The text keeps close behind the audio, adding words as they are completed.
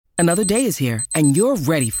Another day is here, and you're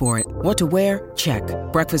ready for it. What to wear? Check.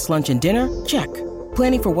 Breakfast, lunch, and dinner? Check.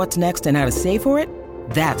 Planning for what's next and how to save for it?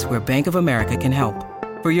 That's where Bank of America can help.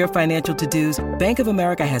 For your financial to-dos, Bank of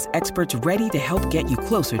America has experts ready to help get you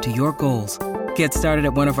closer to your goals. Get started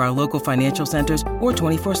at one of our local financial centers or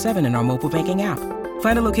 24/7 in our mobile banking app.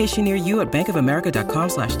 Find a location near you at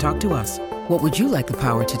bankofamerica.com/talktous. What would you like the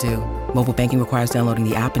power to do? Mobile banking requires downloading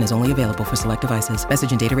the app and is only available for select devices.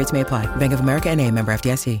 Message and data rates may apply. Bank of America N.A., member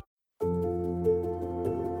FDIC.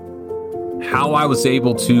 How I was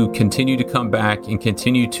able to continue to come back and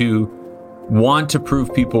continue to want to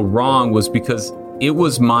prove people wrong was because it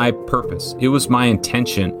was my purpose. It was my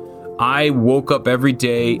intention. I woke up every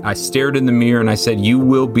day, I stared in the mirror and I said, you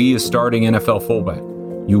will be a starting NFL fullback.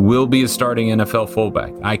 You will be a starting NFL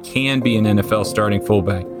fullback. I can be an NFL starting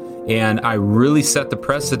fullback. And I really set the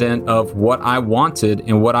precedent of what I wanted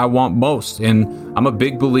and what I want most. And I'm a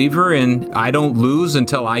big believer in I don't lose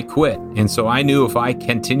until I quit. And so I knew if I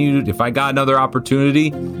got another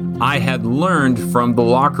opportunity, I had learned from the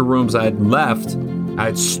locker rooms I had left, I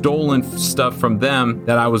had stolen stuff from them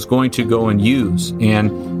that I was going to go and use.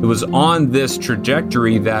 And it was on this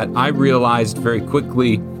trajectory that I realized very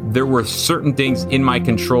quickly there were certain things in my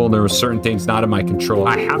control, and there were certain things not in my control.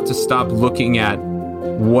 I have to stop looking at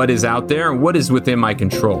what is out there and what is within my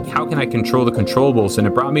control. How can I control the controllables? And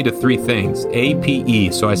it brought me to three things.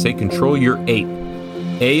 APE. So I say control your APE.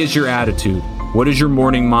 A is your attitude. What is your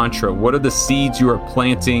morning mantra? What are the seeds you are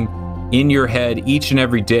planting in your head each and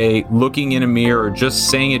every day, looking in a mirror or just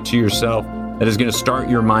saying it to yourself that is going to start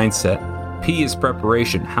your mindset? P is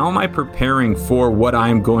preparation. How am I preparing for what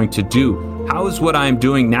I'm going to do? How is what I'm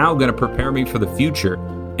doing now going to prepare me for the future?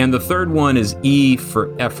 And the third one is E for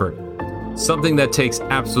effort. Something that takes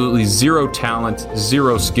absolutely zero talent,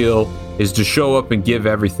 zero skill is to show up and give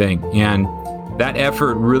everything. And that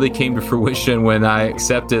effort really came to fruition when I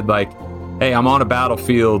accepted, like, hey, I'm on a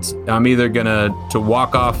battlefield. I'm either going to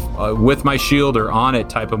walk off with my shield or on it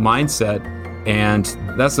type of mindset. And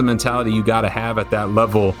that's the mentality you got to have at that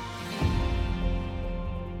level.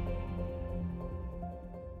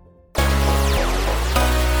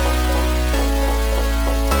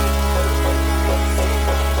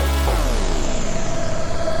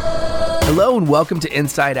 Hello and welcome to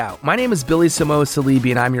Inside Out. My name is Billy Samoa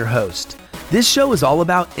Salibi and I'm your host. This show is all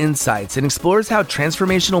about insights and explores how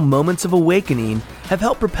transformational moments of awakening have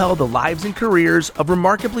helped propel the lives and careers of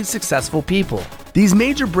remarkably successful people. These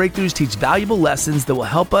major breakthroughs teach valuable lessons that will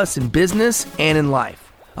help us in business and in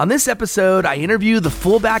life. On this episode, I interview the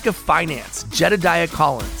fullback of finance, Jedediah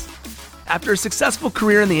Collins. After a successful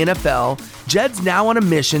career in the NFL, Jed's now on a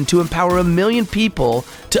mission to empower 1 million people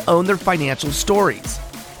to own their financial stories.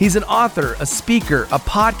 He's an author, a speaker, a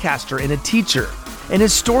podcaster, and a teacher, and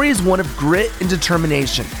his story is one of grit and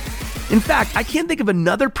determination. In fact, I can't think of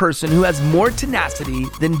another person who has more tenacity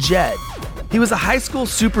than Jed. He was a high school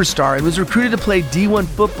superstar and was recruited to play D1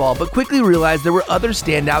 football, but quickly realized there were other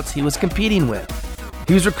standouts he was competing with.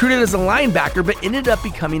 He was recruited as a linebacker, but ended up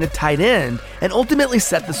becoming a tight end and ultimately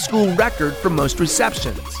set the school record for most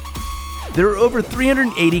receptions. There are over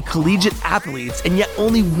 380 collegiate athletes, and yet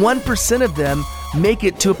only 1% of them make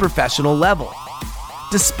it to a professional level.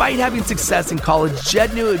 Despite having success in college,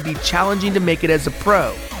 Jed knew it would be challenging to make it as a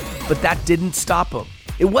pro, but that didn't stop him.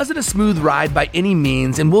 It wasn't a smooth ride by any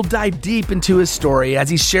means, and we'll dive deep into his story as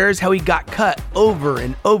he shares how he got cut over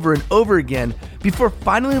and over and over again before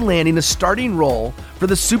finally landing a starting role for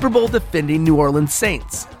the Super Bowl defending New Orleans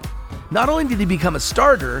Saints. Not only did he become a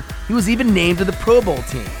starter, he was even named to the Pro Bowl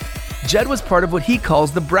team. Jed was part of what he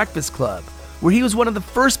calls the Breakfast Club, where he was one of the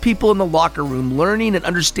first people in the locker room learning and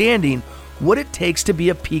understanding what it takes to be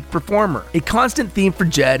a peak performer. A constant theme for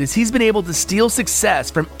Jed is he's been able to steal success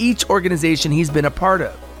from each organization he's been a part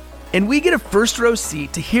of. And we get a first row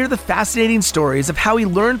seat to hear the fascinating stories of how he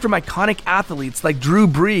learned from iconic athletes like Drew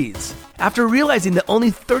Brees. After realizing that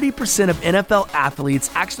only 30% of NFL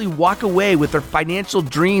athletes actually walk away with their financial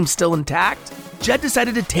dreams still intact, Jed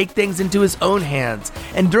decided to take things into his own hands,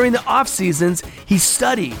 and during the off seasons, he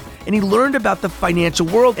studied and he learned about the financial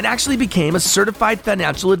world and actually became a certified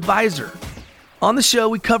financial advisor. On the show,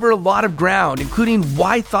 we cover a lot of ground, including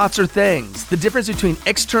why thoughts are things, the difference between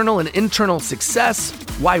external and internal success,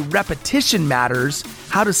 why repetition matters,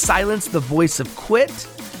 how to silence the voice of quit,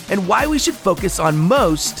 and why we should focus on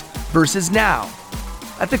most versus now.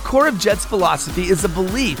 At the core of Jed's philosophy is a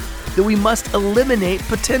belief that we must eliminate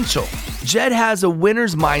potential. Jed has a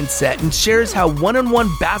winner's mindset and shares how one-on-one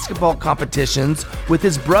basketball competitions with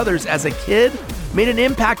his brothers as a kid made an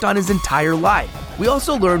impact on his entire life. We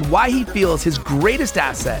also learned why he feels his greatest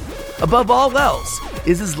asset, above all else,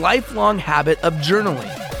 is his lifelong habit of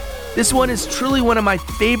journaling. This one is truly one of my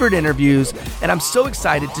favorite interviews, and I'm so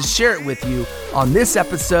excited to share it with you on this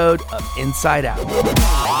episode of Inside Out.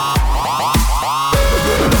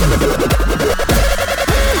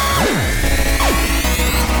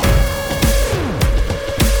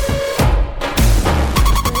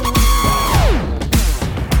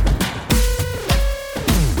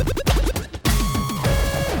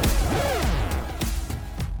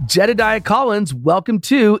 Jedediah Collins, welcome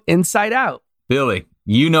to Inside Out. Billy,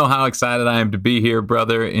 you know how excited I am to be here,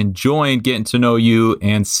 brother. Enjoying getting to know you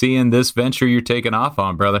and seeing this venture you're taking off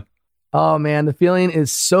on, brother. Oh man, the feeling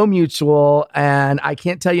is so mutual, and I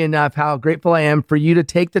can't tell you enough how grateful I am for you to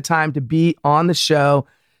take the time to be on the show,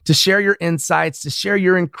 to share your insights, to share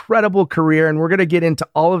your incredible career, and we're going to get into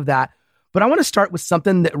all of that. But I want to start with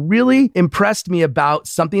something that really impressed me about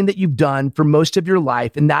something that you've done for most of your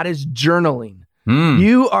life, and that is journaling.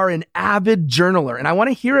 You are an avid journaler, and I want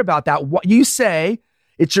to hear about that. What you say,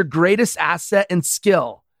 it's your greatest asset and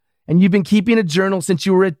skill, and you've been keeping a journal since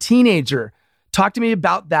you were a teenager. Talk to me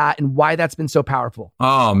about that and why that's been so powerful.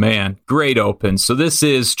 Oh man, great open. So this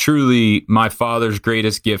is truly my father's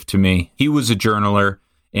greatest gift to me. He was a journaler,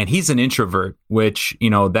 and he's an introvert, which,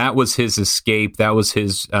 that was his escape. That was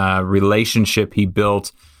his relationship he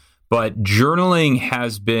built. But journaling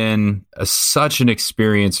has been such an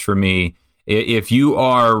experience for me. If you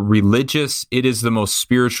are religious, it is the most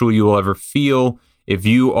spiritual you will ever feel. If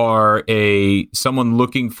you are someone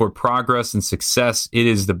looking for progress and success, it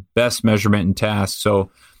is the best measurement and task. So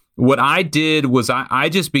what I did was I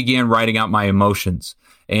just began writing out my emotions.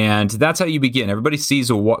 And that's how you begin. Everybody sees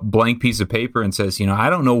a blank piece of paper and says, I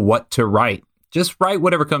don't know what to write. Just write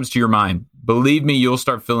whatever comes to your mind. Believe me, you'll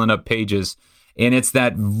start filling up pages. And it's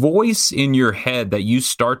that voice in your head that you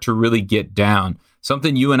start to really get down.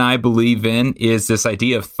 Something you and I believe in is this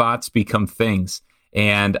idea of thoughts become things.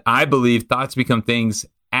 And I believe thoughts become things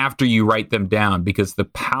after you write them down, because the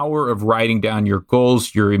power of writing down your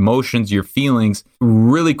goals, your emotions, your feelings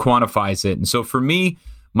really quantifies it. And so for me,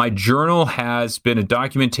 my journal has been a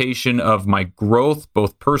documentation of my growth,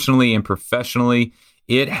 both personally and professionally.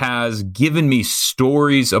 It has given me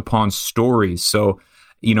stories upon stories. So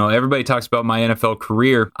everybody talks about my NFL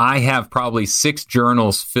career. I have probably 6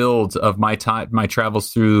 journals filled of my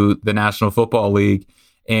travels through the National Football League,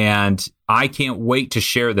 and I can't wait to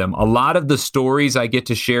share them. A lot of the stories I get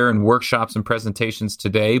to share in workshops and presentations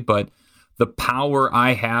today, but the power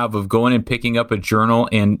I have of going and picking up a journal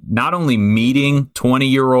and not only meeting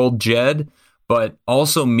 20-year-old Jed, but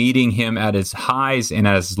also meeting him at his highs and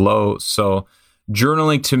at his lows. So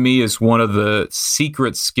journaling to me is one of the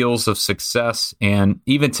secret skills of success. And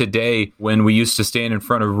even today, when we used to stand in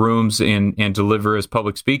front of rooms and deliver as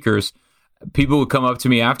public speakers, people would come up to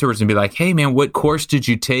me afterwards and be like, hey man, what course did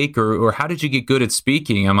you take? Or how did you get good at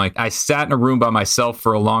speaking? I'm like, I sat in a room by myself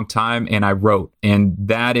for a long time and I wrote. And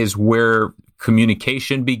that is where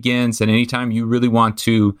communication begins. And anytime you really want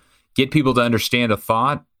to get people to understand a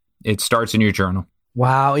thought, it starts in your journal.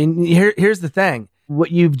 Wow. And here's the thing. What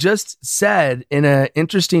you've just said in an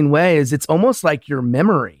interesting way is it's almost like your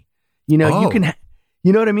memory. You know what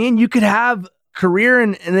I mean? You could have career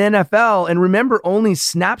in the NFL and remember only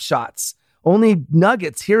snapshots, only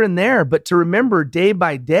nuggets here and there, but to remember day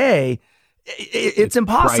by day, it's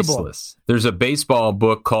impossible. Priceless. There's a baseball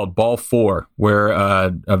book called Ball 4 where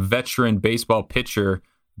a veteran baseball pitcher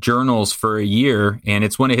journals for a year, and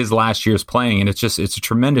it's one of his last years playing, and it's a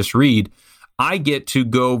tremendous read. I get to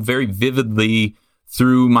go very vividly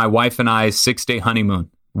through my wife and I's 6-day honeymoon.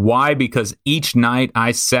 Why? Because each night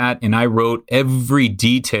I sat and I wrote every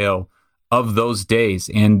detail of those days.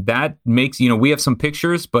 And that makes, we have some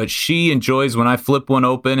pictures, but she enjoys when I flip one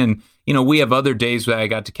open, and, we have other days that I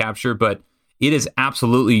got to capture, but it is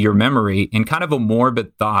absolutely your memory. And kind of a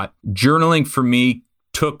morbid thought, journaling for me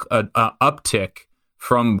took a uptick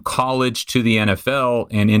from college to the NFL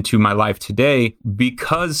and into my life today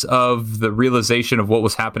because of the realization of what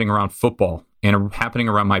was happening around football and happening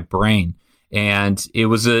around my brain. And it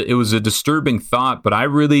was a disturbing thought, but I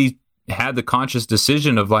really had the conscious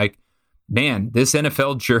decision of like, man, this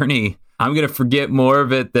NFL journey, I'm going to forget more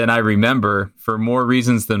of it than I remember for more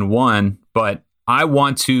reasons than one, but I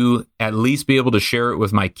want to at least be able to share it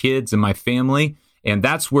with my kids and my family. And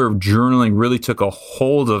that's where journaling really took a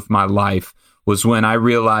hold of my life, was when I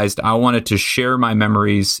realized I wanted to share my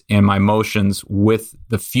memories and my emotions with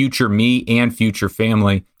the future me and future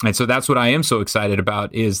family. And so that's what I am so excited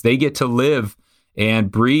about, is they get to live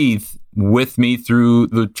and breathe with me through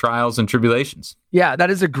the trials and tribulations. Yeah,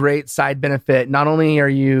 that is a great side benefit. Not only are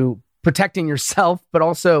you protecting yourself, but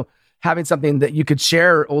also having something that you could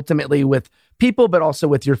share ultimately with people, but also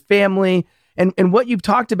with your family. And what you've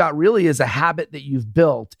talked about really is a habit that you've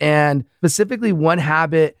built, and specifically one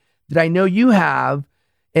habit that I know you have,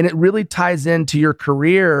 and it really ties into your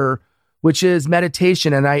career, which is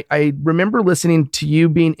meditation. And I remember listening to you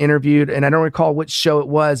being interviewed, and I don't recall which show it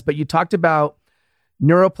was, but you talked about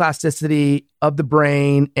neuroplasticity of the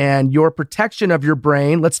brain and your protection of your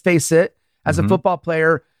brain. Let's face it, as a football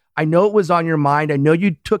player, I know it was on your mind. I know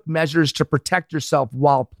you took measures to protect yourself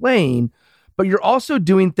while playing, but you're also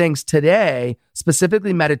doing things today,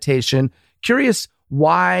 specifically meditation. Curious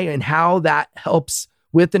why and how that helps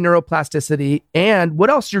with the neuroplasticity, and what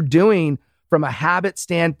else you're doing from a habit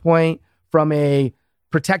standpoint, from a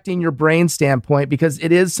protecting your brain standpoint, because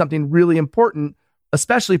it is something really important,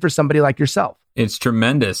 especially for somebody like yourself. It's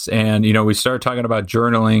tremendous. And, we started talking about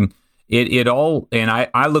journaling.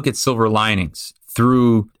 I look at silver linings.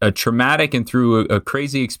 Through a traumatic and through a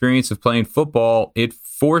crazy experience of playing football, it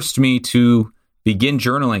forced me to begin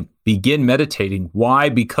journaling, begin meditating. Why?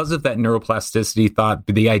 Because of that neuroplasticity thought,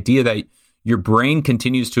 the idea that your brain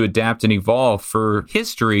continues to adapt and evolve. For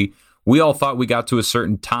history, we all thought we got to a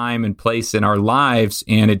certain time and place in our lives,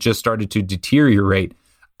 and it just started to deteriorate.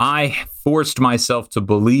 I forced myself to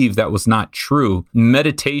believe that was not true.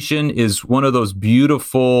 Meditation is one of those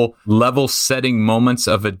beautiful level-setting moments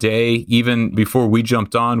of a day. Even before we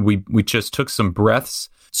jumped on, we just took some breaths.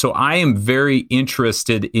 So I am very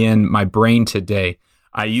interested in my brain today.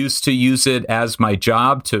 I used to use it as my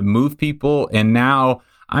job to move people, and now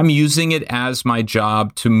I'm using it as my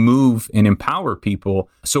job to move and empower people.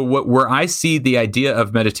 So where I see the idea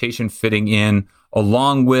of meditation fitting in,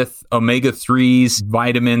 along with omega-3s,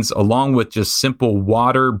 vitamins, along with just simple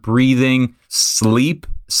water, breathing, sleep.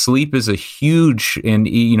 Sleep is a huge, and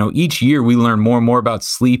each year we learn more and more about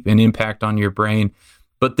sleep and impact on your brain.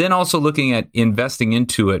 But then also looking at investing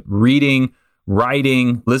into it, reading,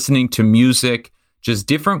 writing, listening to music, just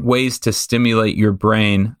different ways to stimulate your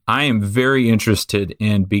brain. I am very interested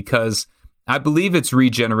in, because I believe it's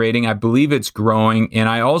regenerating. I believe it's growing. And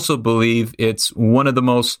I also believe it's one of the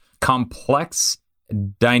most complex,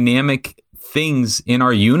 dynamic things in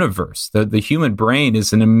our universe. The human brain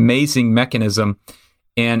is an amazing mechanism.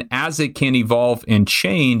 And as it can evolve and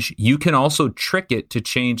change, you can also trick it to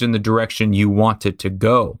change in the direction you want it to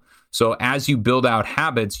go. So as you build out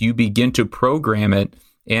habits, you begin to program it.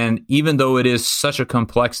 And even though it is such a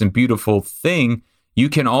complex and beautiful thing, you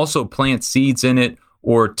can also plant seeds in it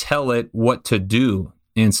or tell it what to do.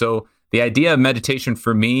 And so the idea of meditation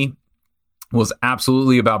for me was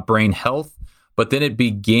absolutely about brain health, but then it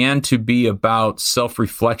began to be about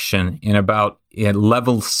self-reflection and about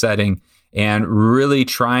level setting, and really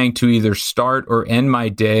trying to either start or end my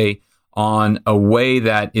day on a way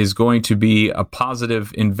that is going to be a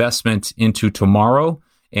positive investment into tomorrow,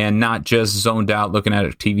 and not just zoned out looking at a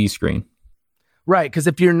TV screen. Right, because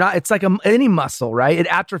if you're not, it's like any muscle, right? It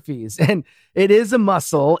atrophies, and it is a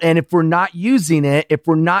muscle. And if we're not using it, if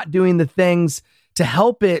we're not doing the things to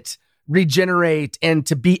help it regenerate and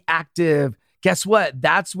to be active, guess what?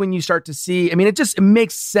 That's when you start to see, it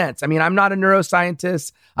makes sense. I'm not a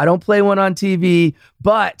neuroscientist. I don't play one on TV,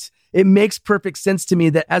 but it makes perfect sense to me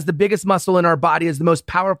that as the biggest muscle in our body is the most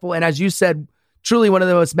powerful, and as you said, truly one of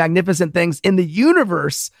the most magnificent things in the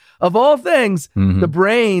universe of all things, the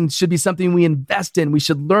brain should be something we invest in, we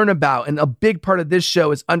should learn about. And a big part of this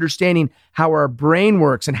show is understanding how our brain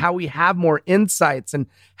works and how we have more insights and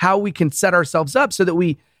how we can set ourselves up so that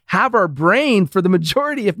we have our brain for the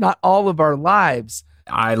majority, if not all of our lives.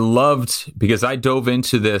 I loved, because I dove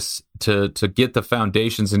into this to get the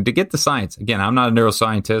foundations and to get the science. Again, I'm not a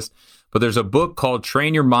neuroscientist, but there's a book called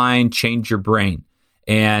Train Your Mind, Change Your Brain.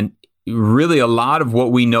 And really, a lot of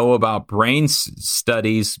what we know about brain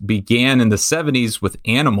studies began in the 70s with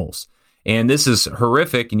animals. And this is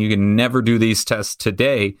horrific, and you can never do these tests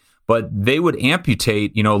today, but they would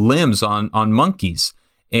amputate, limbs on monkeys.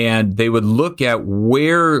 And they would look at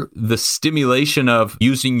where the stimulation of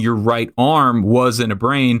using your right arm was in a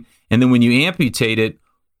brain. And then when you amputate it,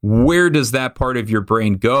 where does that part of your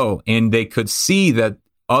brain go? And they could see that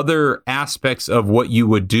other aspects of what you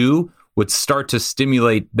would do would start to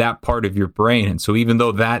stimulate that part of your brain. And so even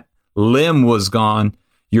though that limb was gone,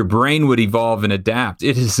 your brain would evolve and adapt.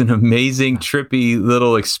 It is an amazing, trippy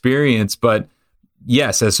little experience. But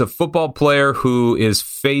yes, as a football player who is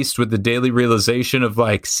faced with the daily realization of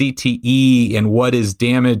like CTE and what is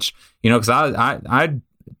damage, because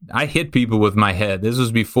I hit people with my head. This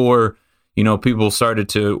was before, people started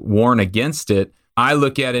to warn against it. I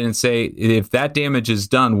look at it and say, if that damage is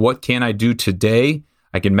done, what can I do today?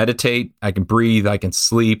 I can meditate, I can breathe, I can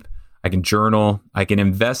sleep, I can journal, I can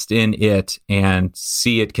invest in it and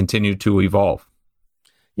see it continue to evolve.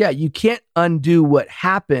 yeah, you can't undo what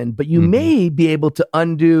happened, but you may be able to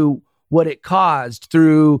undo what it caused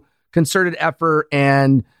through concerted effort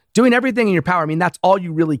and doing everything in your power. I mean, that's all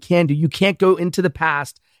you really can do. You can't go into the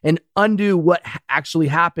past and undo what actually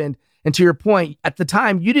happened. And to your point, at the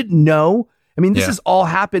time, you didn't know. I mean, this has all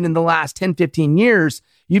happened in the last 10, 15 years.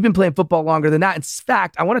 You've been playing football longer than that. In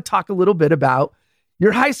fact, I want to talk a little bit about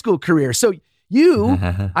your high school career. So you,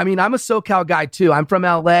 I mean, I'm a SoCal guy too. I'm from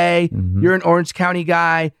LA. You're an Orange County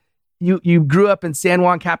guy. You grew up in San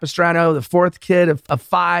Juan Capistrano, the fourth kid of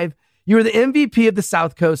five. You were the MVP of the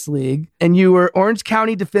South Coast League, and you were Orange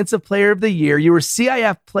County Defensive Player of the Year. You were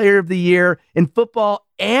CIF Player of the Year in football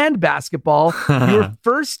and basketball. You were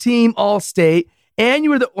first team All-State, and you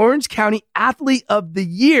were the Orange County Athlete of the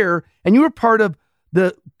Year, and you were part of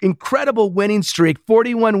the incredible winning streak,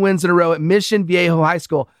 41 wins in a row at Mission Viejo High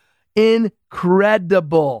School.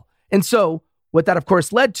 Incredible. And so what that, of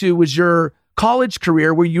course, led to was your college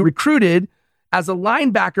career where you recruited as a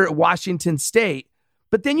linebacker at Washington State.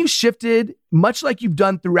 But then you shifted, much like you've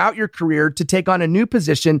done throughout your career, to take on a new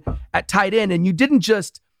position at tight end. And you didn't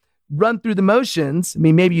just run through the motions. I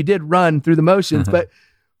mean, maybe you did run through the motions, but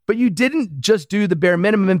you didn't just do the bare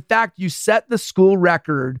minimum. In fact, you set the school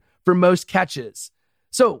record for most catches.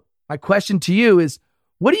 So my question to you is,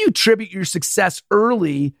 what do you attribute your success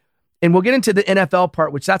early? And we'll get into the NFL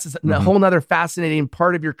part, which that's a whole nother fascinating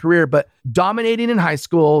part of your career, but dominating in high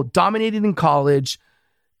school, dominating in college.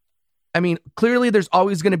 I mean, clearly there's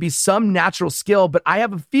always going to be some natural skill, but I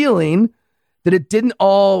have a feeling that it didn't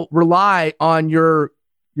all rely on your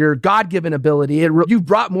God-given ability. You've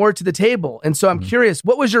brought more to the table. And so I'm curious,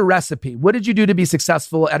 what was your recipe? What did you do to be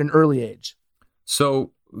successful at an early age?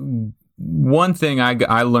 So one thing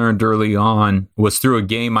I learned early on was through a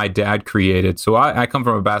game my dad created. So I come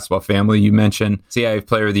from a basketball family. You mentioned CIF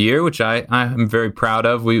Player of the Year, which I'm very proud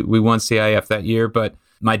of. We won CIF that year, but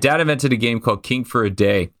my dad invented a game called King for a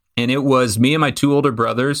Day. And it was me and my two older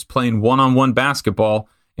brothers playing one-on-one basketball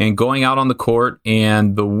and going out on the court.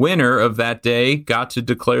 And the winner of that day got to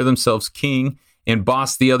declare themselves king and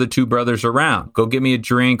boss the other two brothers around. Go get me a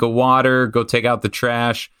drink of water, go take out the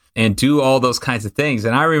trash, and do all those kinds of things.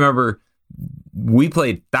 And I remember we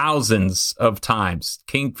played thousands of times,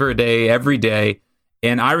 King for a Day, every day.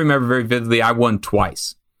 And I remember very vividly, I won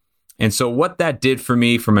twice. And so what that did for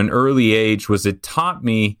me from an early age was it taught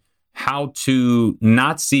me how to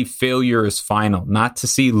not see failure as final, not to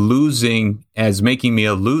see losing as making me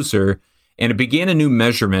a loser. And it began a new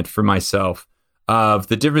measurement for myself of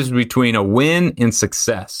the difference between a win and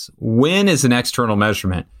success. Win is an external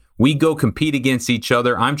measurement. We go compete against each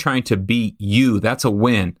other. I'm trying to beat you. That's a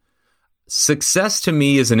win. Success to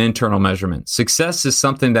me is an internal measurement. Success is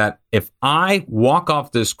something that if I walk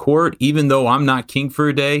off this court, even though I'm not king for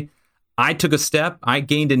a day, I took a step, I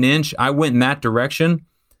gained an inch, I went in that direction,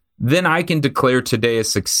 then I can declare today a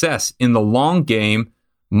success. In the long game,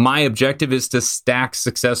 my objective is to stack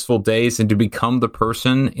successful days and to become the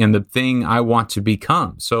person and the thing I want to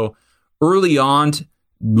become. So early on,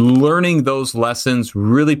 learning those lessons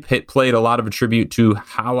really played a lot of a tribute to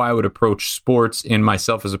how I would approach sports and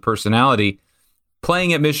myself as a personality.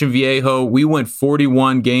 Playing at Mission Viejo, we went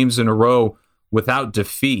 41 games in a row without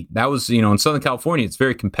defeat. That was, in Southern California, it's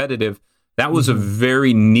very competitive. That was a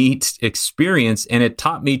very neat experience, and it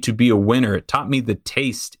taught me to be a winner. It taught me the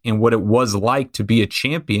taste and what it was like to be a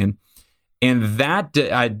champion. And that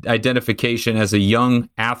identification as a young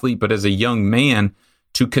athlete, but as a young man,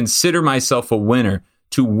 to consider myself a winner,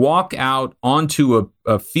 to walk out onto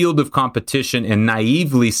a field of competition and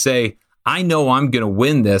naively say, I know I'm going to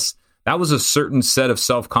win this, that was a certain set of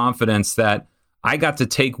self-confidence that I got to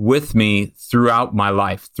take with me throughout my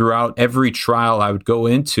life, throughout every trial I would go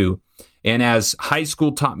into. And as high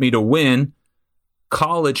school taught me to win,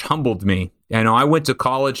 college humbled me. I went to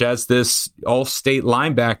college as this all-state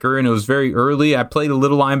linebacker, and it was very early. I played a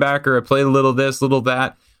little linebacker, I played a little this, little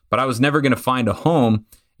that, but I was never going to find a home,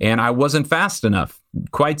 and I wasn't fast enough.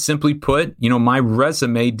 Quite simply put, my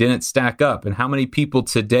resume didn't stack up. And how many people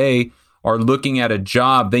today are looking at a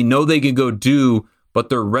job they know they can go do, but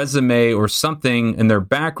their resume or something in their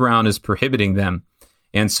background is prohibiting them?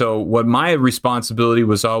 And so what my responsibility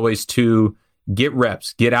was always to get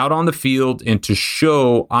reps, get out on the field, and to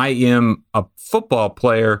show I am a football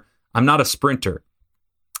player. I'm not a sprinter.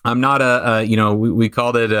 I'm not we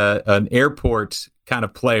called it an airport kind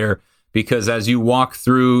of player, because as you walk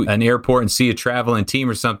through an airport and see a traveling team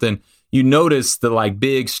or something, you notice the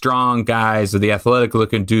big, strong guys or the athletic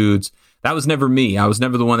looking dudes. That was never me. I was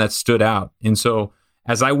never the one that stood out. And so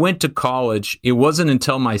as I went to college, it wasn't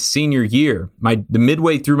until my senior year, the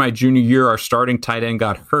midway through my junior year, our starting tight end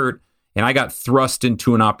got hurt, and I got thrust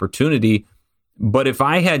into an opportunity. But if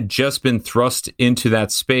I had just been thrust into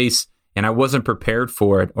that space and I wasn't prepared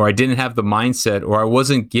for it, or I didn't have the mindset, or I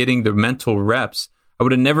wasn't getting the mental reps, I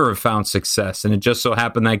would have never have found success. And it just so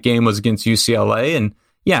happened that game was against UCLA, and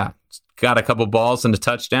yeah, got a couple balls and a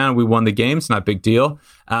touchdown. We won the game. It's not a big deal.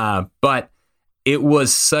 But it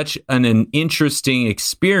was such an interesting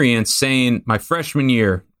experience saying my freshman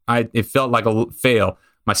year, it felt like a fail.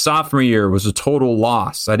 My sophomore year was a total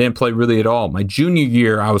loss. I didn't play really at all. My junior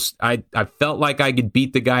year, I felt like I could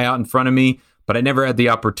beat the guy out in front of me, but I never had the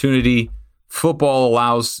opportunity. Football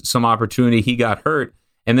allows some opportunity. He got hurt.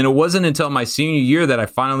 And then it wasn't until my senior year that I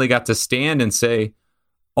finally got to stand and say,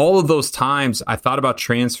 all of those times I thought about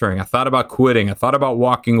transferring, I thought about quitting, I thought about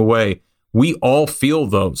walking away. We all feel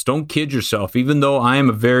those. Don't kid yourself. Even though I am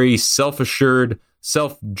a very self-assured,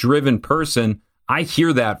 self-driven person, I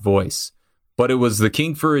hear that voice. But it was the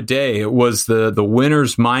king for a day. It was the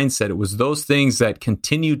winner's mindset. It was those things that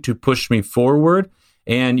continued to push me forward.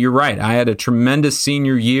 And you're right. I had a tremendous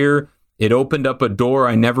senior year. It opened up a door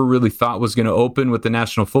I never really thought was going to open with the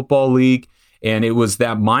National Football League. And it was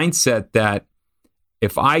that mindset that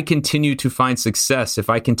if I continue to find success, if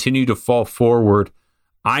I continue to fall forward,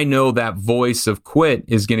 I know that voice of quit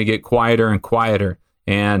is going to get quieter and quieter.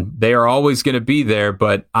 And they are always going to be there,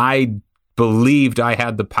 but I believed I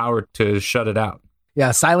had the power to shut it out.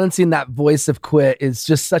 Yeah, silencing that voice of quit is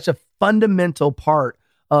just such a fundamental part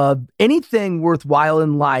of anything worthwhile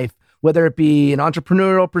in life, whether it be an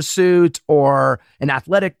entrepreneurial pursuit or an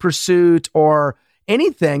athletic pursuit or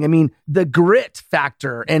anything. I mean, the grit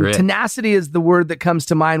factor and tenacity is the word that comes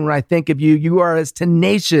to mind when I think of you. You are as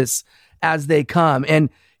tenacious as they come. And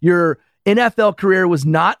your NFL career was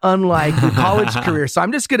not unlike your college career. So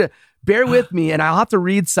I'm just going to bear with me and I'll have to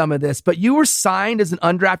read some of this. But you were signed as an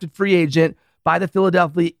undrafted free agent by the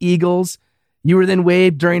Philadelphia Eagles. You were then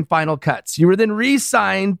waived during final cuts. You were then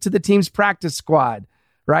re-signed to the team's practice squad,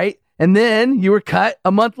 right? And then you were cut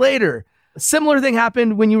a month later. A similar thing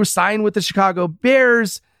happened when you were signed with the Chicago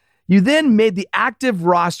Bears. You then made the active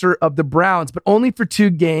roster of the Browns, but only for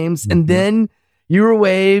 2 games. And then you were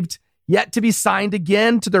waived, yet to be signed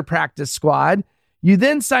again to their practice squad. You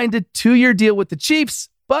then signed a 2-year deal with the Chiefs,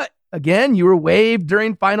 but again, you were waived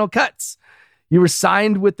during final cuts. You were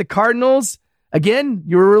signed with the Cardinals. Again,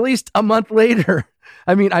 you were released a month later.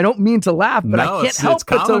 I mean, I don't mean to laugh, but I can't help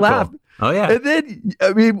but to laugh. Oh, yeah. And then,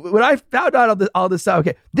 I mean, when I found out all this stuff,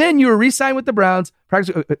 okay, then you were re-signed with the Browns.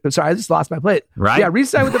 Sorry, I just lost my plate. Right? Yeah,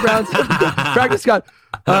 re-signed with the Browns. Practice squad.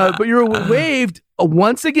 But you were waived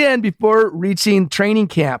once again before reaching training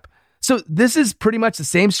camp. So this is pretty much the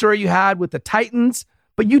same story you had with the Titans,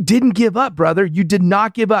 but you didn't give up, brother. You did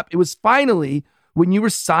not give up. It was finally when you were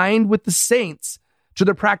signed with the Saints to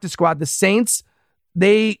their practice squad. The Saints,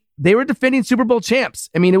 they were defending Super Bowl champs.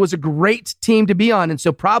 I mean, it was a great team to be on. And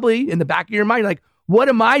so probably in the back of your mind, like, what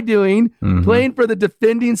am I doing playing for the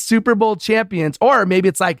defending Super Bowl champions? Or maybe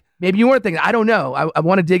it's like, maybe you weren't thinking, I don't know. I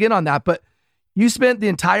want to dig in on that. But you spent the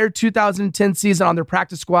entire 2010 season on their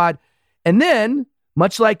practice squad. And then,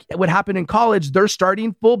 much like what happened in college, their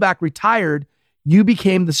starting fullback retired. You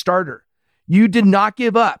became the starter. You did not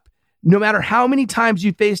give up. No matter how many times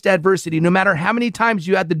you faced adversity, no matter how many times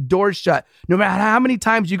you had the door shut, no matter how many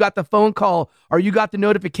times you got the phone call or you got the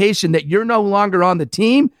notification that you're no longer on the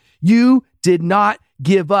team, you did not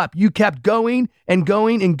give up. You kept going and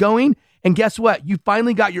going and going. And guess what? You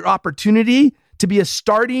finally got your opportunity to be a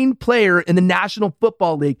starting player in the National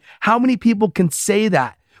Football League. How many people can say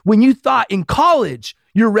that? When you thought in college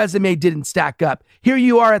your resume didn't stack up, here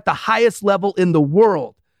you are at the highest level in the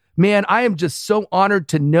world. Man, I am just so honored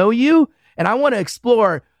to know you, and I want to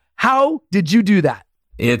explore, how did you do that?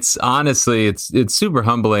 It's honestly, it's super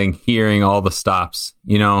humbling hearing all the stops,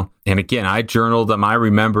 you know. And again, I journaled them, I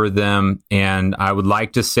remember them, and I would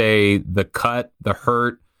like to say the cut, the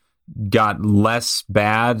hurt got less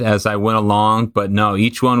bad as I went along, but no,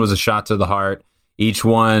 each one was a shot to the heart. Each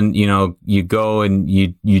one, you know, you go and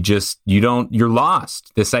you're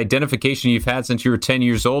lost. This identification you've had since you were 10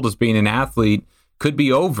 years old as being an athlete could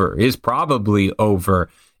be over, is probably over.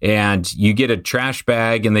 And you get a trash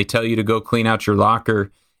bag and they tell you to go clean out your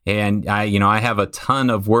locker. And I have a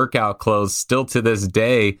ton of workout clothes still to this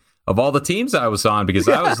day of all the teams I was on, because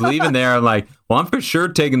I was leaving there. I'm like, well, I'm for sure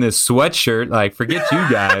taking this sweatshirt. Like, forget you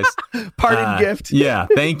guys. Parting gift. Yeah,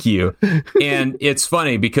 thank you. And it's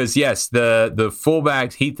funny because, yes, the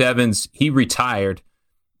fullback, Heath Evans, he retired.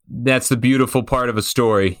 That's the beautiful part of a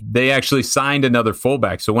story. They actually signed another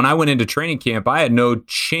fullback. So when I went into training camp, I had no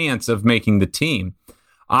chance of making the team.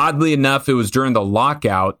 Oddly enough, it was during the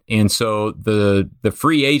lockout. And so the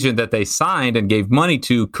free agent that they signed and gave money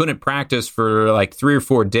to couldn't practice for like 3 or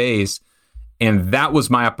 4 days. And that was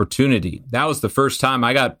my opportunity. That was the first time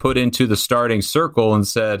I got put into the starting circle and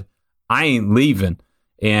said, I ain't leaving.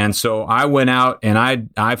 And so I went out and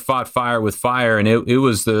I fought fire with fire. And it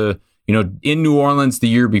was in New Orleans the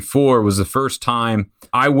year before was the first time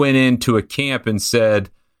I went into a camp and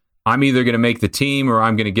said, I'm either going to make the team or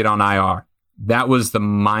I'm going to get on IR. That was the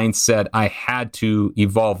mindset I had to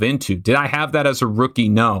evolve into. Did I have that as a rookie?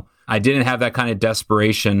 No, I didn't have that kind of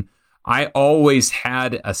desperation. I always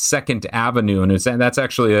had a second avenue, and that's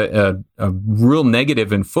actually a real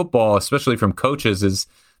negative in football, especially from coaches, is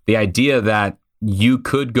the idea that you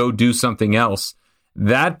could go do something else.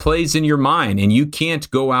 That plays in your mind, and you can't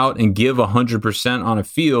go out and give 100% on a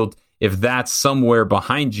field if that's somewhere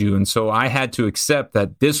behind you. And so I had to accept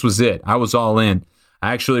that this was it. I was all in.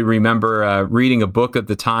 I actually remember reading a book at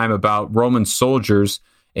the time about Roman soldiers,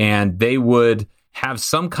 and they would have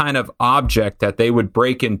some kind of object that they would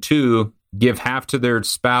break in two, give half to their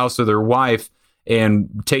spouse or their wife, and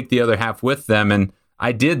take the other half with them. And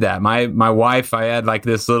I did that. My wife, I had like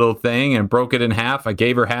this little thing and broke it in half. I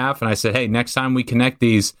gave her half, and I said, hey, next time we connect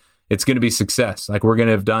these, it's going to be success. Like, we're going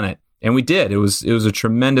to have done it. And we did. It was a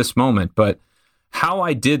tremendous moment. But how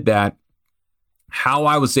I did that, how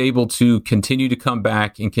I was able to continue to come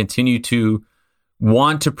back and continue to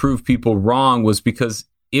want to prove people wrong was because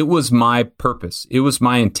it was my purpose. It was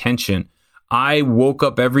my intention. I woke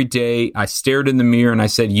up every day, I stared in the mirror, and I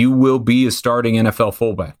said, you will be a starting NFL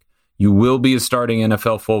fullback. You will be a starting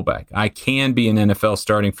NFL fullback. I can be an NFL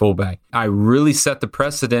starting fullback. I really set the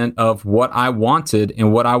precedent of what I wanted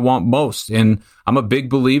and what I want most. And I'm a big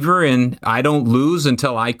believer in I don't lose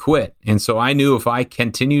until I quit. And so I knew if I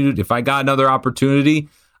got another opportunity,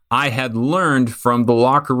 I had learned from the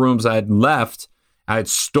locker rooms I had left, I had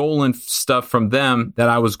stolen stuff from them that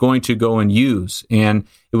I was going to go and use. And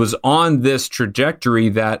it was on this trajectory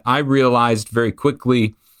that I realized very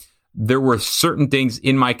quickly there were certain things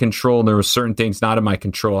in my control and there were certain things not in my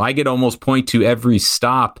control. I could almost point to every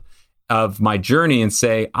stop of my journey and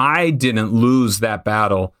say, I didn't lose that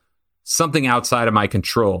battle. Something outside of my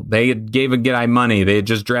control. They gave a guy money. They had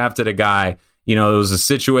just drafted a guy. There was a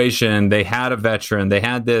situation. They had a veteran. They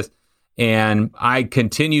had this. And I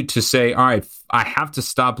continued to say, all right, I have to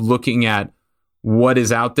stop looking at what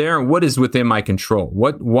is out there and what is within my control.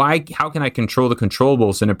 How can I control the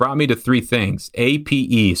controllables? And it brought me to three things.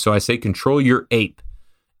 APE. So I say control your ape.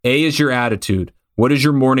 A is your attitude. What is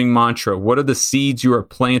your morning mantra? What are the seeds you are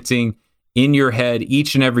planting in your head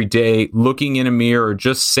each and every day, looking in a mirror or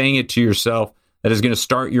just saying it to yourself that is going to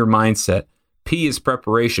start your mindset? P is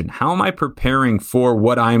preparation. How am I preparing for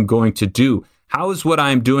what I'm going to do? How is what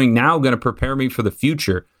I'm doing now going to prepare me for the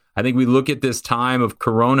future? I think we look at this time of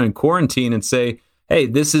Corona and quarantine and say, hey,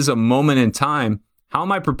 this is a moment in time. How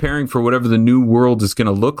am I preparing for whatever the new world is going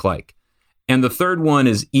to look like? And the third one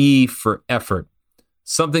is E for effort.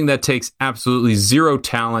 Something that takes absolutely zero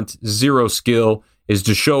talent, zero skill is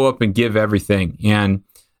to show up and give everything. And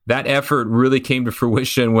that effort really came to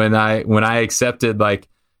fruition when I accepted, like,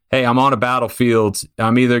 hey, I'm on a battlefield.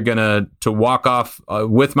 I'm either going to walk off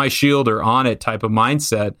with my shield or on it type of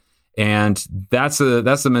mindset. And that's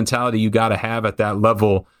the mentality you got to have at that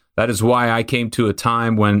level. That is why I came to a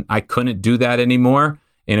time when I couldn't do that anymore.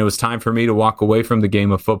 And it was time for me to walk away from the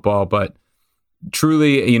game of football. But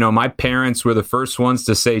truly, my parents were the first ones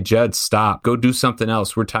to say, Jed, stop, go do something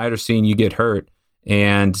else. We're tired of seeing you get hurt.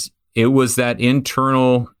 And it was that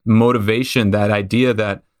internal motivation, that idea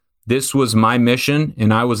that this was my mission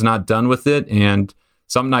and I was not done with it. And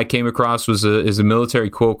something I came across is a military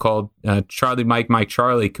quote called Charlie, Mike,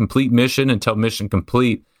 Charlie, complete mission until mission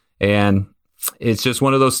complete. And it's just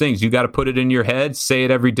one of those things. You got to put it in your head, say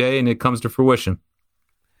it every day, and it comes to fruition.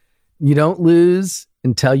 You don't lose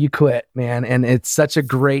until you quit, man. And it's such a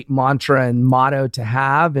great mantra and motto to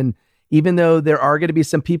have. And even though there are going to be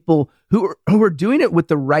some people who are doing it with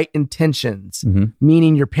the right intentions,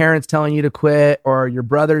 meaning your parents telling you to quit or your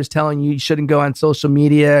brothers telling you shouldn't go on social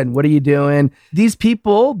media and what are you doing? These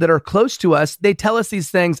people that are close to us, they tell us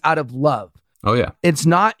these things out of love. Oh, yeah. It's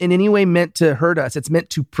not in any way meant to hurt us. It's meant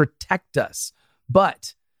to protect us.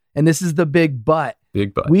 But, and this is the big but,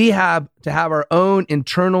 we have to have our own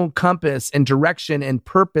internal compass and direction and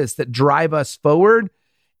purpose that drive us forward.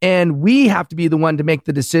 And we have to be the one to make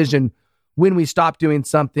the decision when we stop doing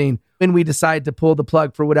something, when we decide to pull the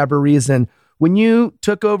plug for whatever reason. When you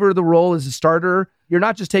took over the role as a starter, you're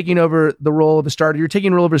not just taking over the role of a starter, you're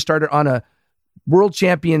taking the role of a starter on a world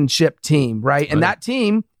championship team, right? And that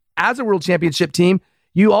team, as a world championship team,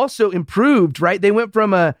 you also improved, right? They went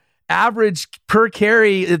from a average per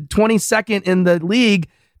carry 22nd in the league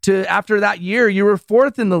to after that year, you were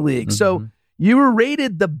 4th in the league. So you were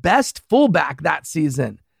rated the best fullback that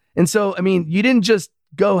season. And so, I mean, you didn't just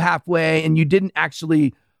go halfway and you didn't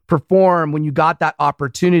actually perform when you got that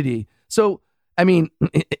opportunity. So, I mean,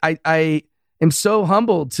 I am so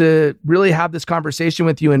humbled to really have this conversation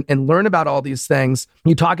with you and learn about all these things.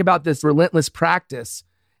 You talk about this relentless practice,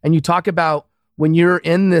 and you talk about when you're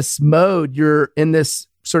in this mode, you're in this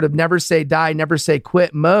sort of never say die, never say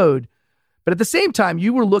quit mode. But at the same time,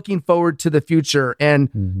 you were looking forward to the future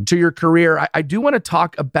and to your career. I do want to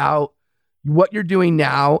talk about what you're doing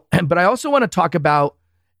now, but I also want to talk about,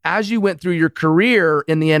 as you went through your career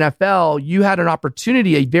in the NFL, you had an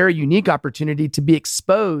opportunity, a very unique opportunity, to be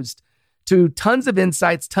exposed to tons of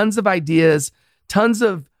insights, tons of ideas, tons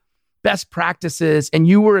of best practices, and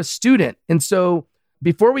you were a student. And so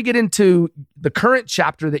before we get into the current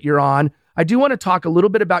chapter that you're on, I do want to talk a little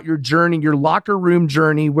bit about your journey, your locker room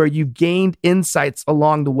journey, where you've gained insights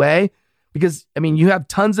along the way. Because, I mean, you have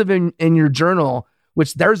tons of in your journal,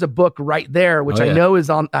 which there's a book right there, which I know is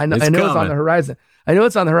on, I know it's on the horizon. I know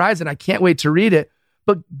it's on the horizon. I can't wait to read it.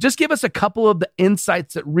 But just give us a couple of the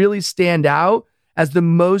insights that really stand out as the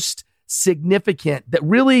most significant, that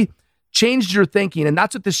really changed your thinking. And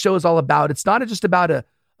that's what this show is all about. It's not just about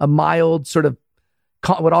a mild sort of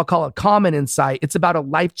what I'll call a common insight. It's about a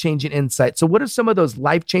life-changing insight. So what are some of those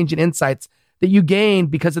life-changing insights that you gained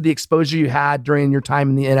because of the exposure you had during your time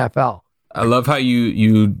in the NFL? I love how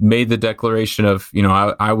you made the declaration of, you know,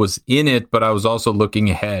 I was in it, but I was also looking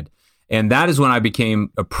ahead. And that is when I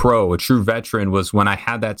became a pro, a true veteran, was when I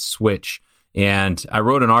had that switch. And I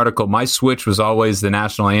wrote an article. My switch was always the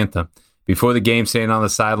national anthem. Before the game, staying on the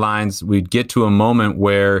sidelines, we'd get to a moment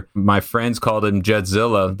where my friends called him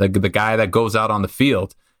Jedzilla, the guy that goes out on the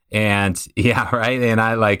field. And yeah, right. And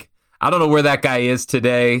I don't know where that guy is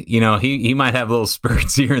today. You know, he might have little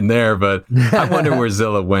spurts here and there, but I wonder where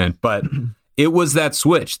Zilla went. But it was that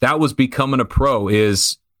switch. That was becoming a pro,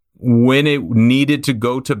 is when it needed to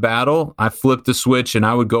go to battle, I flipped the switch and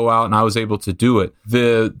I would go out and I was able to do it.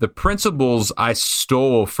 The principles I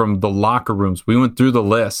stole from the locker rooms, we went through the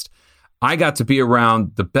list. I got to be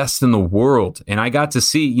around the best in the world, and I got to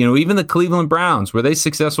see, you know, even the Cleveland Browns. Were they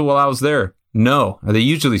successful while I was there? No. Are they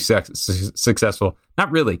usually successful?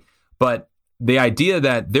 Not really. But the idea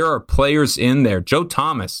that there are players in there, Joe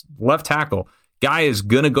Thomas, left tackle, guy is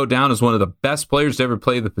going to go down as one of the best players to ever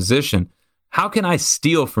play the position. How can I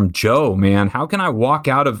steal from Joe, man? How can I walk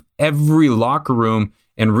out of every locker room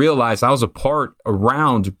and realize I was a part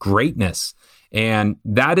around greatness? And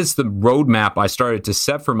that is the roadmap I started to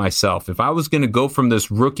set for myself. If I was going to go from this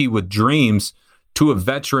rookie with dreams to a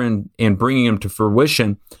veteran and bringing him to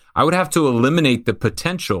fruition, I would have to eliminate the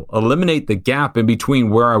potential, eliminate the gap in between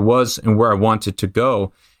where I was and where I wanted to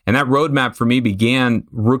go. And that roadmap for me began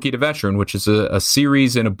Rookie to Veteran, which is a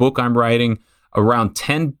series and a book I'm writing around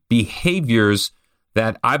 10 behaviors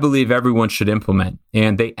that I believe everyone should implement.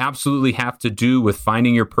 And they absolutely have to do with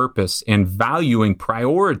finding your purpose and valuing,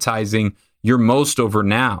 prioritizing your most over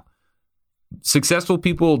now. Successful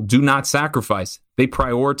people do not sacrifice. They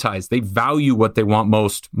prioritize. They value what they want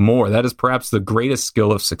most more. That is perhaps the greatest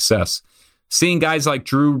skill of success. Seeing guys like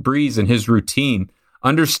Drew Brees and his routine,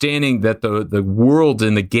 understanding that the world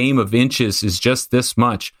in the game of inches is just this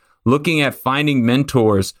much, looking at finding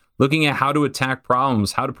mentors, looking at how to attack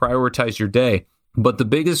problems, how to prioritize your day. But the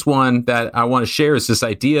biggest one that I want to share is this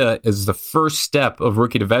idea is the first step of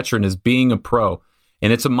Rookie to Veteran is being a pro.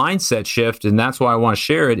 And it's a mindset shift, and that's why I want to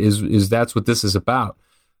share it, is that's what this is about.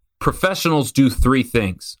 Professionals do three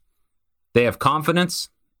things. They have confidence,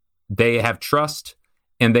 they have trust,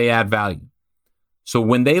 and they add value. So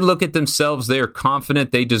when they look at themselves, they are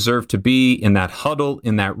confident they deserve to be in that huddle,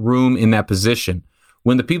 in that room, in that position.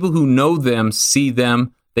 When the people who know them see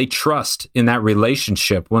them, they trust in that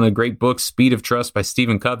relationship. One of the great books, Speed of Trust by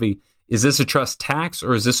Stephen Covey, is this a trust tax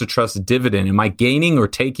or is this a trust dividend? Am I gaining or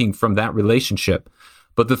taking from that relationship?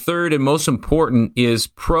 But the third and most important is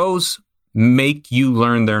pros make you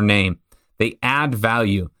learn their name. They add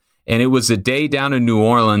value. And it was a day down in New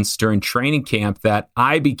Orleans during training camp that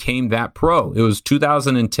I became that pro. It was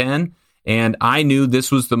 2010, and I knew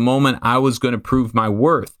this was the moment I was going to prove my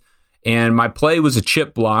worth. And my play was a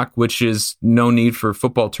chip block, which is no need for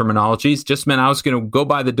football terminologies. Just meant I was going to go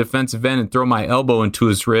by the defensive end and throw my elbow into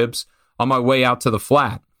his ribs on my way out to the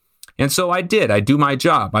flat. And so I did. I do my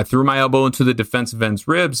job. I threw my elbow into the defensive end's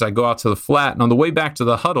ribs. I go out to the flat. And on the way back to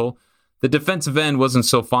the huddle, the defensive end wasn't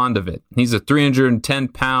so fond of it. He's a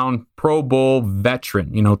 310-pound Pro Bowl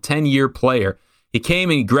veteran, 10-year player. He came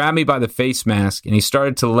and he grabbed me by the face mask, and he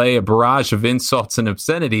started to lay a barrage of insults and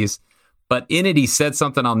obscenities. But in it, he said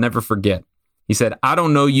something I'll never forget. He said, "I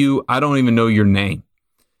don't know you. I don't even know your name."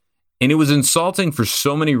 And it was insulting for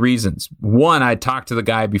so many reasons. One, I'd talked to the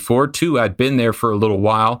guy before. Two, I'd been there for a little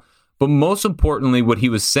while. But most importantly, what he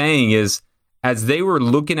was saying is, as they were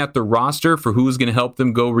looking at the roster for who was going to help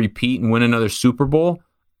them go repeat and win another Super Bowl,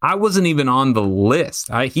 I wasn't even on the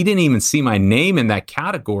list. He didn't even see my name in that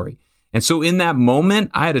category. And so in that moment,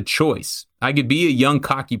 I had a choice. I could be a young,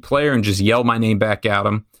 cocky player and just yell my name back at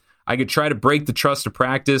him. I could try to break the trust of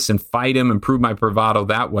practice and fight him and prove my bravado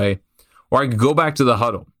that way. Or I could go back to the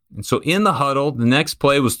huddle. And so in the huddle, the next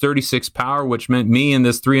play was 36 power, which meant me and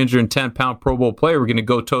this 310-pound Pro Bowl player were going to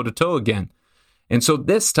go toe-to-toe again. And so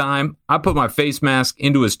this time, I put my face mask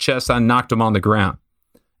into his chest. I knocked him on the ground.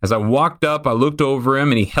 As I walked up, I looked over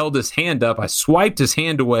him, and he held his hand up. I swiped his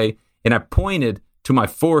hand away, and I pointed to my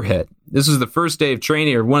forehead. This was the first day of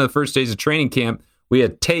training, or one of the first days of training camp. We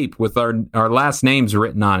had tape with our last names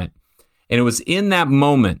written on it. And it was in that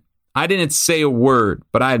moment, I didn't say a word,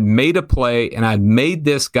 but I had made a play, and I'd made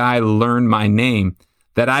this guy learn my name,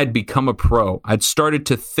 that I'd become a pro. I'd started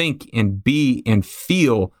to think and be and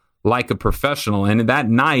feel like a professional. And that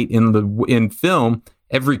night in film,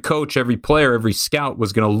 every coach, every player, every scout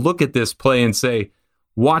was going to look at this play and say,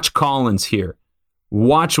 watch Collins here.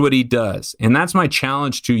 Watch what he does. And that's my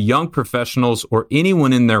challenge to young professionals or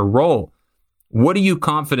anyone in their role. What are you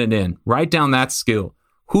confident in? Write down that skill.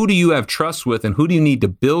 Who do you have trust with, and who do you need to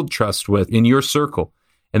build trust with in your circle?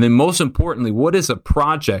 And then most importantly, what is a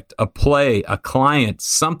project, a play, a client,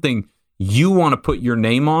 something you want to put your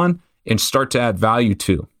name on and start to add value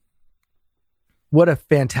to? What a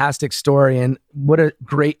fantastic story, and what a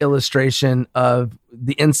great illustration of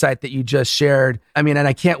the insight that you just shared. I mean, and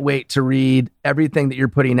I can't wait to read everything that you're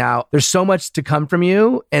putting out. There's so much to come from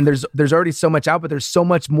you, and there's already so much out, but there's so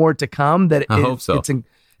much more to come that I hope so.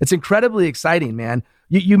 It's incredibly exciting, man.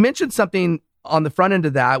 You mentioned something on the front end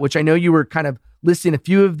of that, which I know you were kind of listing a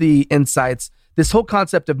few of the insights, this whole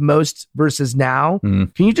concept of most versus now.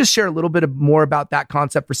 Can you just share a little bit more about that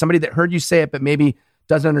concept for somebody that heard you say it, but maybe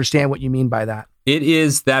doesn't understand what you mean by that? It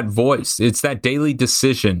is that voice. It's that daily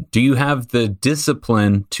decision. Do you have the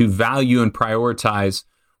discipline to value and prioritize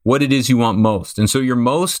what it is you want most? And so your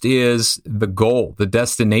most is the goal, the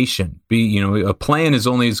destination. A plan is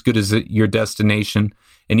only as good as your destination,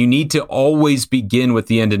 and you need to always begin with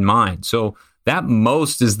the end in mind. So that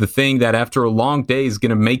most is the thing that after a long day is going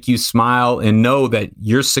to make you smile and know that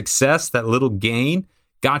your success, that little gain,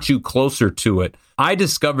 got you closer to it. I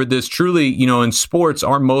discovered this truly, in sports,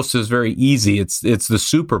 our most is very easy. It's the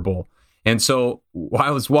Super Bowl. And so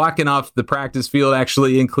I was walking off the practice field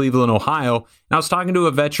actually in Cleveland, Ohio, and I was talking to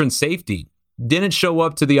a veteran safety. Didn't show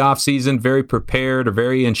up to the offseason very prepared or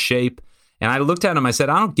very in shape. And I looked at him, I said,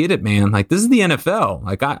 I don't get it, man. Like, this is the NFL.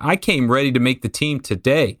 Like, I came ready to make the team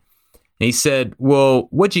today. And he said, well,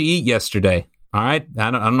 what'd you eat yesterday? All right.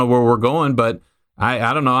 I don't know where we're going, but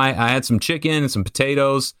I don't know. I had some chicken and some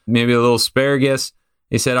potatoes, maybe a little asparagus.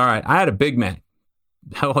 He said, all right, I had a Big Mac.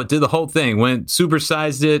 I did the whole thing, went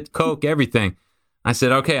supersized it, Coke, everything. I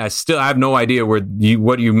said, okay, I have no idea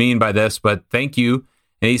what you mean by this, but thank you.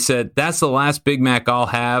 And he said, that's the last Big Mac I'll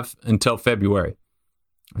have until February.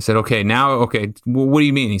 I said, okay, well, what do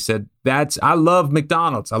you mean? He said, I love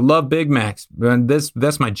McDonald's. I love Big Macs. And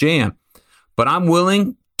that's my jam. But I'm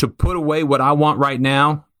willing to put away what I want right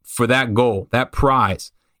now for that goal, that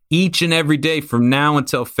prize. Each and every day from now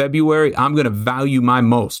until February, I'm going to value my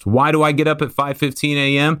most. Why do I get up at 5:15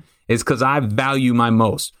 a.m.? It's because I value my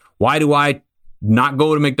most. Why do I not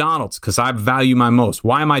go to McDonald's? Because I value my most.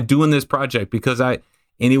 Why am I doing this project?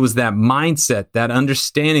 And it was that mindset, that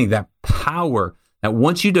understanding, that power, that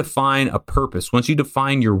once you define a purpose, once you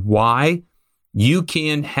define your why, you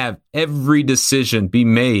can have every decision be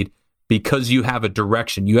made because you have a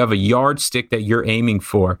direction. You have a yardstick that you're aiming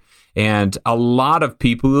for. And a lot of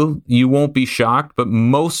people, you won't be shocked, but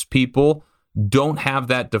most people don't have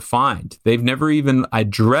that defined. They've never even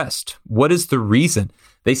addressed what is the reason.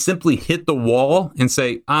 They simply hit the wall and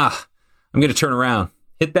say, I'm going to turn around.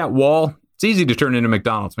 Hit that wall. It's easy to turn into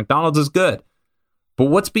McDonald's. McDonald's is good. But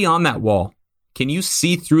what's beyond that wall? Can you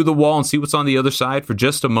see through the wall and see what's on the other side for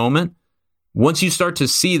just a moment? Once you start to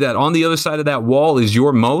see that on the other side of that wall is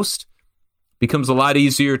your most, becomes a lot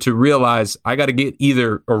easier to realize I got to get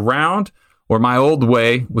either around or my old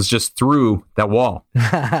way was just through that wall.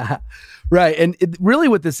 Right. And really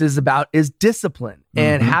what this is about is discipline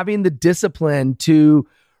and having the discipline to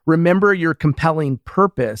remember your compelling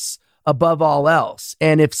purpose above all else.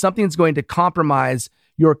 And if something's going to compromise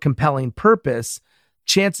your compelling purpose,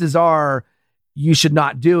 chances are you should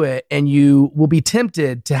not do it, and you will be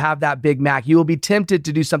tempted to have that Big Mac. You will be tempted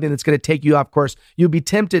to do something that's going to take you off course. You'll be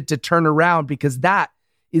tempted to turn around because that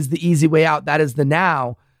is the easy way out. That is the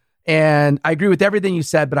now. And I agree with everything you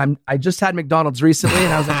said, but I just had McDonald's recently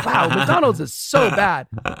and I was like, wow, McDonald's is so bad.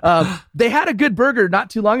 They had a good burger not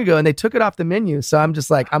too long ago and they took it off the menu. So I'm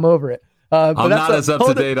just like, I'm over it. I'm not as up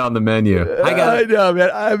to date on the menu. I know,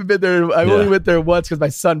 man. I haven't been there. I only went there once because my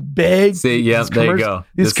son begged. See, yeah, there you go.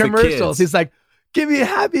 These commercials. He's like, give me a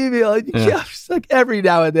Happy Meal. Yeah, like every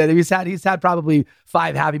now and then. He's had probably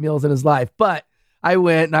 5 Happy Meals in his life. But I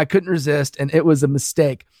went and I couldn't resist, and it was a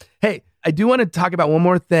mistake. Hey, I do want to talk about one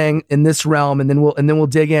more thing in this realm, and then we'll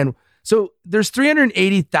dig in. So there's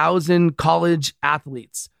 380,000 college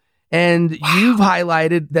athletes, and you've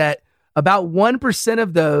highlighted that about 1%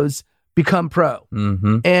 of those become pro,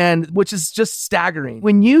 and which is just staggering.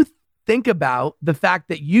 When you think about the fact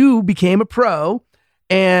that you became a pro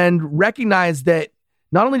and recognize that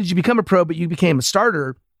not only did you become a pro, but you became a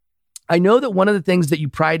starter, I know that one of the things that you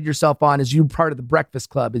pride yourself on is you were part of the Breakfast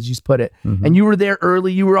Club, as you put it, and you were there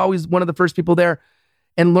early. You were always one of the first people there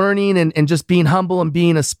and learning and just being humble and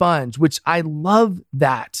being a sponge, which I love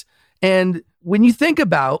that. And when you think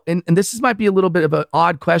about, and this might be a little bit of an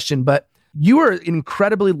odd question, but you are an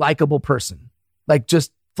incredibly likable person, like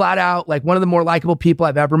just flat out, like one of the more likable people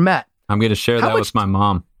I've ever met. I'm going to share that with my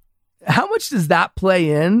mom. How much does that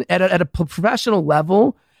play in at a professional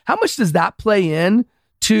level? How much does that play in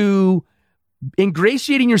to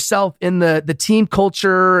ingratiating yourself in the team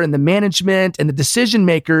culture and the management and the decision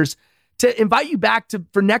makers to invite you back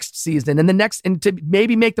for next season and to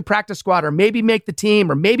maybe make the practice squad or maybe make the team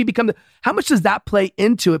or maybe become how much does that play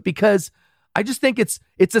into it? Because I just think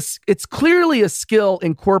it's clearly a skill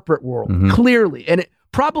in corporate world, clearly. And it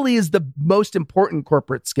probably is the most important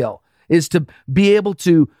corporate skill is to be able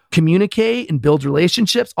to communicate and build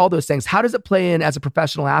relationships, all those things. How does it play in as a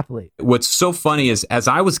professional athlete? What's so funny is as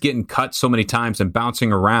I was getting cut so many times and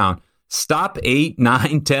bouncing around, stop 8,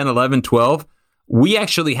 9, 10, 11, 12, we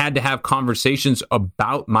actually had to have conversations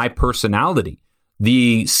about my personality.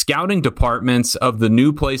 The scouting departments of the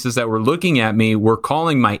new places that were looking at me were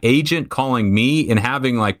calling my agent, calling me and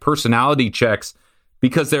having like personality checks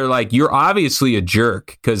because they're like, you're obviously a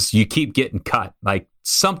jerk because you keep getting cut. Like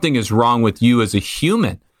something is wrong with you as a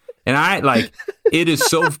human. And I like, it is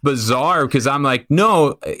so bizarre because I'm like,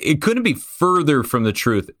 no, it couldn't be further from the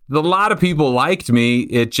truth. A lot of people liked me.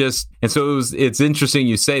 It's interesting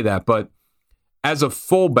you say that, but as a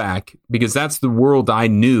fullback, because that's the world I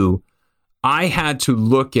knew, I had to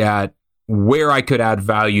look at where I could add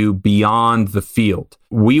value beyond the field.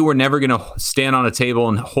 We were never going to stand on a table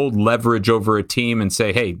and hold leverage over a team and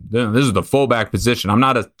say, hey, this is the fullback position. I'm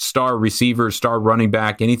not a star receiver, star running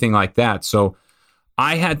back, anything like that. So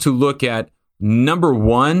I had to look at number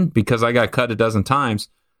one, because I got cut a dozen times,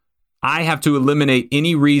 I have to eliminate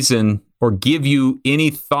any reason or give you any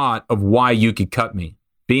thought of why you could cut me.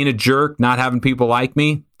 Being a jerk, not having people like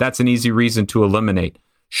me, that's an easy reason to eliminate.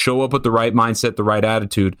 Show up with the right mindset, the right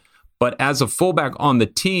attitude. But as a fullback on the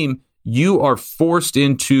team, you are forced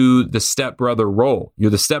into the stepbrother role.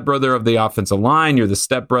 You're the stepbrother of the offensive line. You're the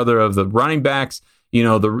stepbrother of the running backs. You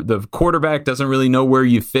know, the quarterback doesn't really know where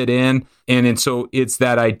you fit in. And so it's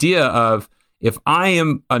that idea of if I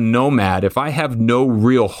am a nomad, if I have no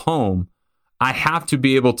real home, I have to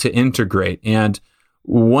be able to integrate. And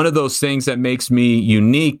one of those things that makes me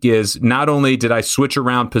unique is not only did I switch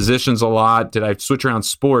around positions a lot, did I switch around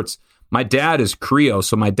sports, my dad is Creole,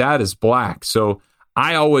 so my dad is black. So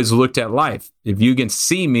I always looked at life. If you can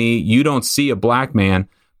see me, you don't see a black man,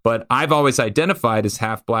 but I've always identified as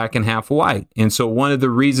half black and half white. And so one of the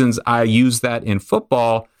reasons I use that in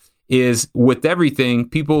football is with everything,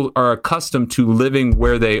 people are accustomed to living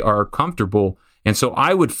where they are comfortable. And so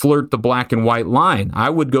I would flirt the black and white line. I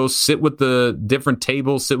would go sit with the different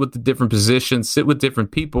tables, sit with the different positions, sit with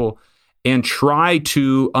different people, and try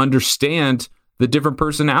to understand the different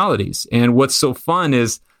personalities. And what's so fun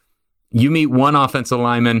is you meet one offensive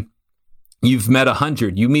lineman, you've met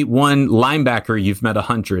 100. You meet one linebacker, you've met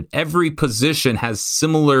 100. Every position has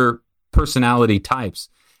similar personality types.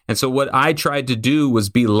 And so what I tried to do was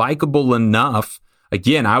be likable enough.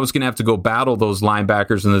 Again, I was going to have to go battle those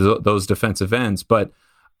linebackers and those defensive ends, but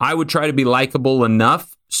I would try to be likable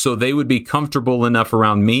enough so they would be comfortable enough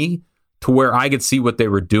around me to where I could see what they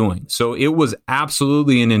were doing. So it was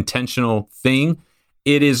absolutely an intentional thing.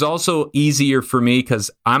 It is also easier for me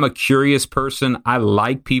because I'm a curious person. I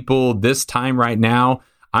like people. This time right now,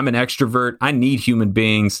 I'm an extrovert. I need human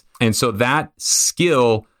beings. And so that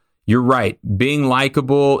skill, you're right. Being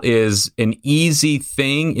likable is an easy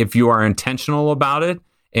thing if you are intentional about it.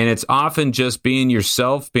 And it's often just being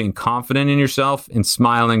yourself, being confident in yourself, and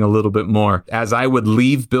smiling a little bit more. As I would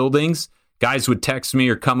leave buildings, guys would text me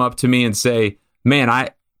or come up to me and say, man, I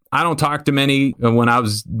don't talk to many. When I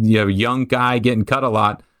was a young guy getting cut a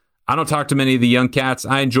lot, I don't talk to many of the young cats.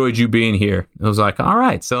 I enjoyed you being here. I was like, all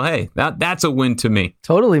right. So, hey, that's a win to me.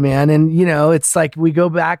 Totally, man. And, you know, it's like we go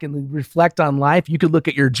back and reflect on life. You could look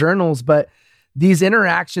at your journals, but these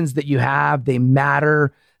interactions that you have, they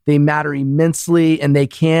matter. They matter immensely, and they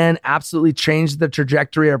can absolutely change the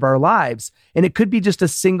trajectory of our lives. And it could be just a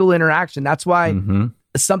single interaction. That's why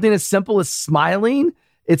something as simple as smiling,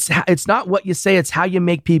 it's not what you say, it's how you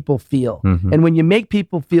make people feel. And when you make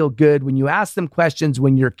people feel good, when you ask them questions,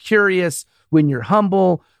 when you're curious, when you're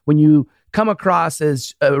humble, when you come across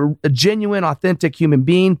as a genuine, authentic human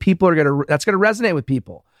being, that's going to resonate with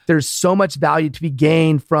people. There's so much value to be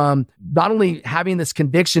gained from not only having this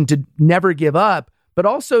conviction to never give up, but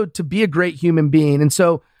also to be a great human being. And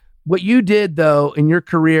so what you did, though, in your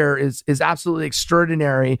career is absolutely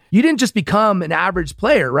extraordinary. You didn't just become an average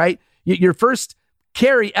player, right? Your first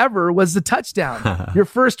carry ever was a touchdown. Your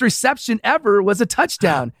first reception ever was a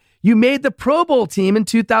touchdown. You made the Pro Bowl team in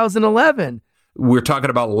 2011. We're talking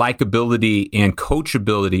about likability and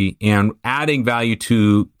coachability and adding value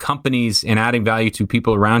to companies and adding value to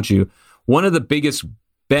people around you. One of the biggest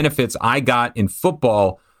benefits I got in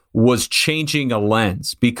football was changing a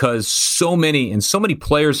lens, because so many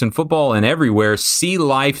players in football and everywhere see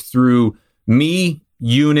life through me,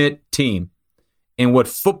 unit, team. And what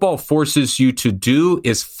football forces you to do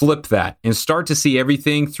is flip that and start to see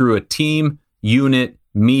everything through a team, unit,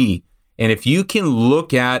 me. And if you can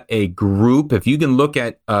look at a group, if you can look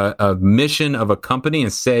at a mission of a company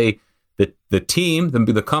and say that the team,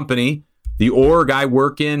 the company, the org I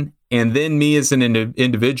work in, and then me as an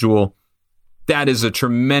individual, that is a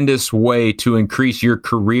tremendous way to increase your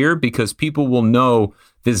career, because people will know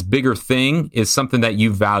this bigger thing is something that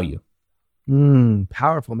you value.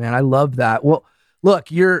 Powerful, man. I love that. Well,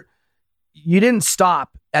 look, you didn't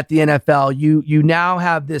stop at the NFL. You now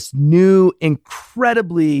have this new,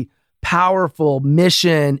 incredibly powerful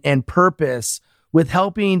mission and purpose with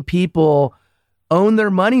helping people own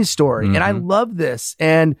their money story. And I love this.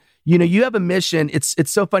 And you know, you have a mission.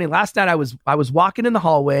 It's so funny. Last night I was walking in the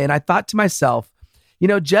hallway and I thought to myself, you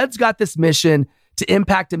know, Jed's got this mission to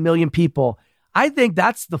impact 1 million people. I think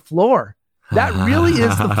that's the floor. That really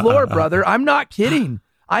is the floor, brother. I'm not kidding.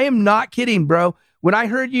 I am not kidding, bro. When I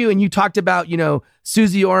heard you and you talked about, you know,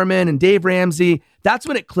 Susie Orman and Dave Ramsey, that's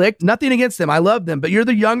when it clicked. Nothing against them. I love them, but you're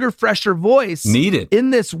the younger, fresher voice needed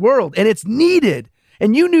in this world, and it's needed.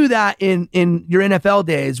 And you knew that in your NFL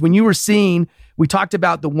days when you were seeing, we talked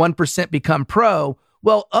about the 1% become pro.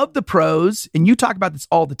 Well, of the pros, and you talk about this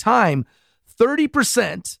all the time,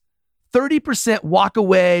 30% walk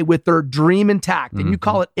away with their dream intact. And you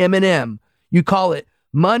call it M&M. You call it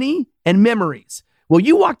money and memories. Well,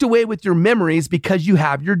 you walked away with your memories because you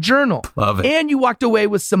have your journal. Love it. And you walked away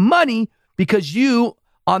with some money because you,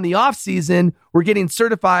 on the off season, were getting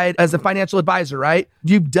certified as a financial advisor, right?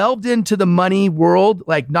 You've delved into the money world,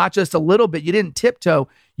 like not just a little bit. You didn't tiptoe.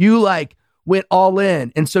 You went all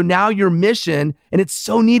in. And so now your mission, and it's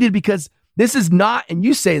so needed because this is not, and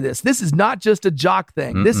you say this is not just a jock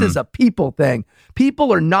thing. This is a people thing.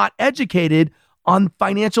 People are not educated on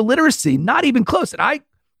financial literacy, not even close. And I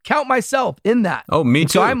count myself in that. Oh, me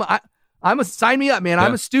too. So sign me up, man. Yeah.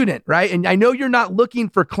 I'm a student, right? And I know you're not looking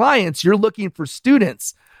for clients, you're looking for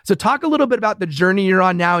students. So talk a little bit about the journey you're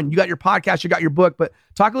on now. And you got your podcast, you got your book, but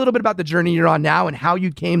talk a little bit about the journey you're on now and how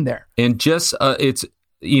you came there. And just, it's,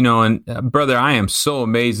 you know, and brother, I am so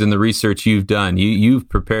amazed in the research you've done. You've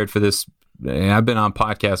prepared for this. I've been on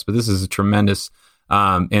podcasts, but this is a tremendous,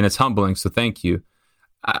 and it's humbling. So thank you.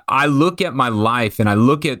 I look at my life and I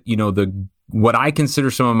look at, you know, what I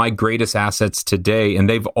consider some of my greatest assets today, and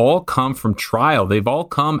they've all come from trial. They've all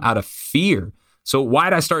come out of fear. So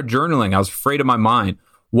why did I start journaling? I was afraid of my mind.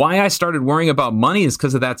 Why I started worrying about money is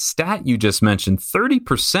because of that stat you just mentioned,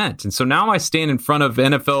 30%. And so now I stand in front of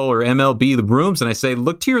NFL or MLB, the rooms, and I say,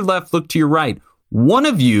 look to your left, look to your right. One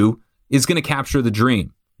of you is going to capture the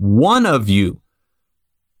dream. One of you.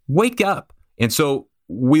 Wake up. And so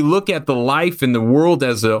we look at the life and the world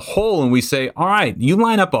as a whole and we say, all right, you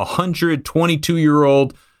line up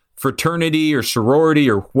 122-year-old fraternity or sorority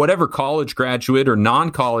or whatever college graduate or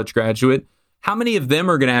non-college graduate, how many of them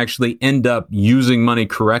are going to actually end up using money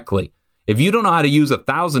correctly? If you don't know how to use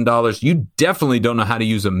 $1,000, you definitely don't know how to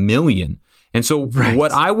use $1 million. And so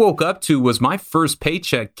what I woke up to was my first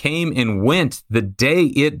paycheck came and went the day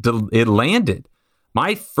it landed.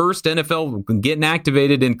 My first NFL getting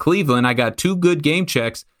activated in Cleveland, I got 2 good game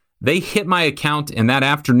checks. They hit my account, and that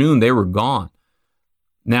afternoon, they were gone.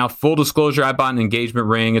 Now, full disclosure, I bought an engagement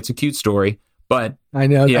ring. It's a cute story. But I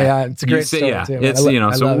know, yeah, it's a great story too. It's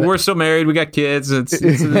so we're still married. We got kids.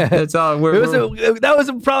 It's all. That was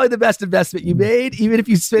probably the best investment you made, even if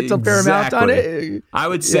you spent a fair amount on it. I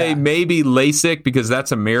would say maybe LASIK because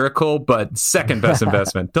that's a miracle, but second best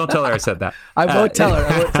investment. Don't tell her I said that. I won't tell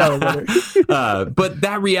her. But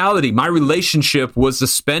that reality, my relationship was a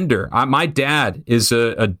spender. My dad is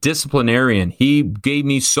a disciplinarian. He gave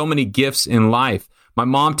me so many gifts in life. My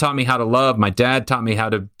mom taught me how to love. My dad taught me how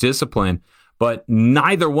to discipline. But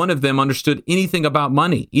neither one of them understood anything about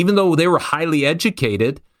money. Even though they were highly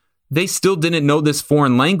educated, they still didn't know this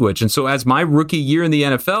foreign language. And so as my rookie year in the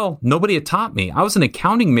NFL, nobody had taught me. I was an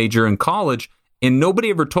accounting major in college, and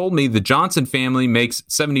nobody ever told me the Johnson family makes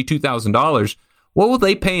 $72,000. What will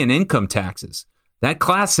they pay in income taxes? That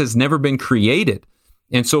class has never been created.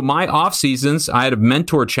 And so my off seasons, I had a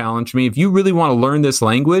mentor challenge me, if you really want to learn this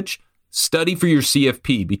language, study for your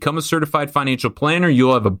CFP, become a certified financial planner.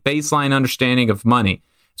 You'll have a baseline understanding of money.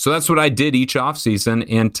 So that's what I did each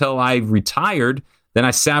offseason until I retired. Then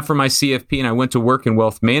I sat for my CFP and I went to work in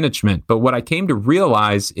wealth management. But what I came to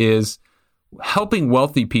realize is helping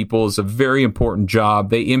wealthy people is a very important job.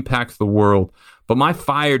 They impact the world. But my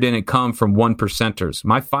fire didn't come from 1%ers.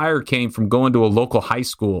 My fire came from going to a local high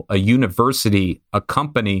school, a university, a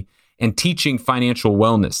company, and teaching financial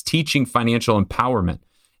wellness, teaching financial empowerment.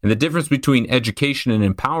 And the difference between education and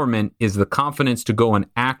empowerment is the confidence to go and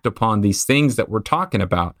act upon these things that we're talking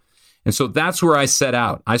about. And so that's where I set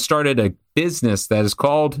out. I started a business that is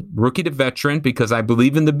called Rookie to Veteran because I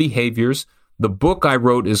believe in the behaviors. The book I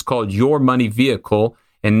wrote is called Your Money Vehicle.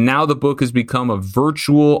 And now the book has become a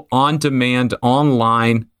virtual, on-demand,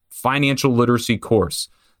 online financial literacy course.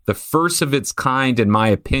 The first of its kind, in my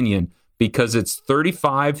opinion, because it's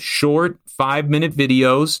 35 short 5-minute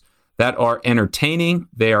videos that are entertaining,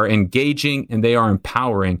 they are engaging, and they are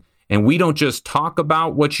empowering. And we don't just talk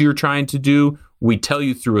about what you're trying to do. We tell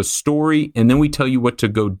you through a story, and then we tell you what to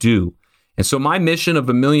go do. And so my mission of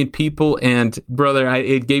 1 million people, and brother,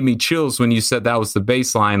 it gave me chills when you said that was the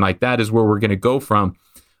baseline, like that is where we're going to go from.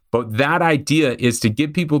 But that idea is to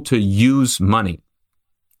get people to use money.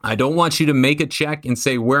 I don't want you to make a check and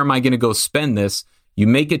say, where am I going to go spend this? You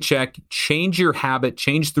make a check, change your habit,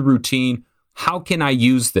 change the routine. How can I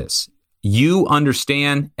use this? U,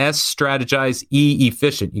 understand. S, strategize. E,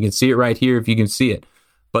 efficient. You can see it right here if you can see it.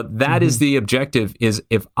 But that is the objective, is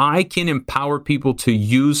if I can empower people to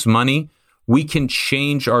use money, we can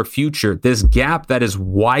change our future. This gap that is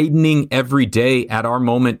widening every day at our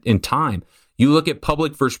moment in time. You look at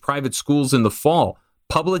public versus private schools in the fall.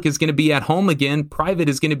 Public is going to be at home again. Private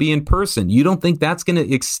is going to be in person. You don't think that's going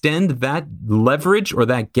to extend that leverage or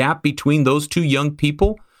that gap between those two young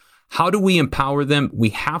people? How do we empower them? We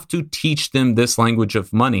have to teach them this language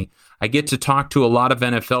of money. I get to talk to a lot of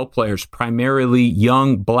NFL players, primarily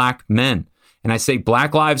young Black men. And I say,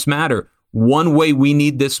 Black Lives Matter. One way we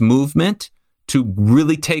need this movement to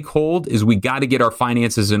really take hold is we got to get our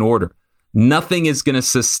finances in order. Nothing is going to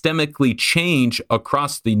systemically change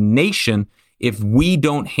across the nation if we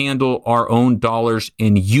don't handle our own dollars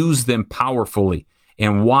and use them powerfully.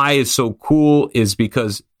 And why is so cool is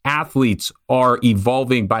because athletes are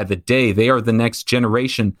evolving by the day. They are the next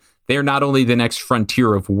generation. They are not only the next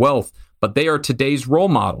frontier of wealth, but they are today's role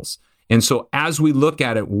models. And so as we look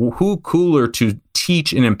at it, who cooler to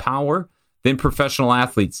teach and empower than professional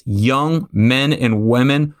athletes, young men and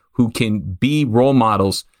women who can be role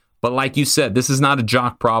models. But like you said, this is not a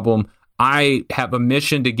jock problem. I have a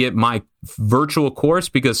mission to get my virtual course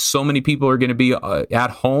because so many people are going to be at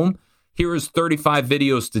home. Here is 35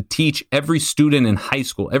 videos to teach every student in high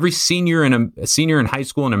school. Every senior in high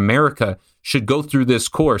school in America should go through this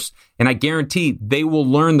course. And I guarantee they will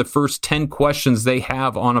learn the first 10 questions they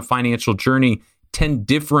have on a financial journey, 10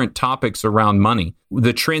 different topics around money.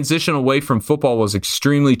 The transition away from football was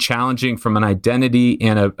extremely challenging from an identity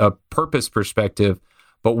and a purpose perspective.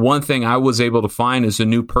 But one thing I was able to find is a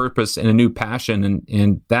new purpose and a new passion.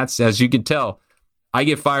 And that's, as you can tell, I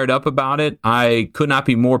get fired up about it. I could not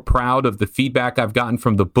be more proud of the feedback I've gotten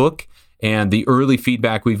from the book and the early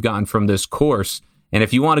feedback we've gotten from this course. And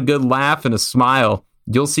if you want a good laugh and a smile,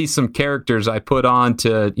 you'll see some characters I put on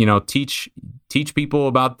to, teach people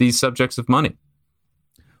about these subjects of money.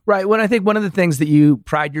 Right. Well, I think one of the things that you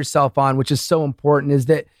pride yourself on, which is so important, is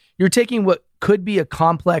that you're taking what could be a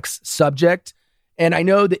complex subject. And I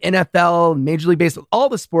know the NFL, Major League Baseball, all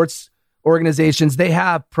the sports organizations, they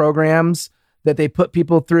have programs that they put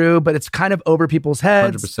people through, but it's kind of over people's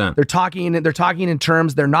heads. 100%. They're talking in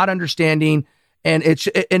terms they're not understanding. And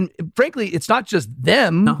frankly, it's not just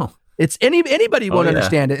them. No. It's anybody won't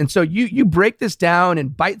understand it. And so you break this down in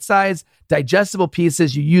bite-sized, digestible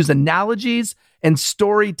pieces. You use analogies and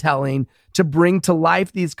storytelling to bring to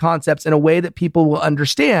life these concepts in a way that people will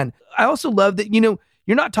understand. I also love that,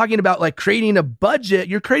 you're not talking about like creating a budget.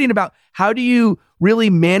 You're creating about how do you really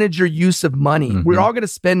manage your use of money. We're all going to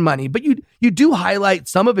spend money, but you do highlight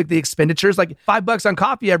some of it, the expenditures, like $5 on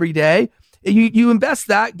coffee every day. You invest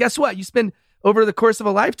that. Guess what? You spend over the course of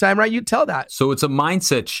a lifetime, right? You tell that. So it's a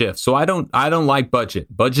mindset shift. So I don't like budget.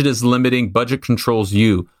 Budget is limiting. Budget controls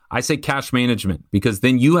you. I say cash management because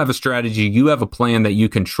then you have a strategy. You have a plan that you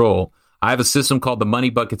control. I have a system called the money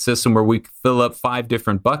bucket system where we fill up 5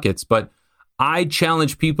 different buckets. But I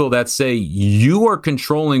challenge people that say you are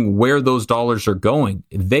controlling where those dollars are going.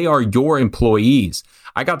 They are your employees.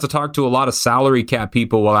 I got to talk to a lot of salary cap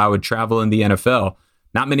people while I would travel in the NFL.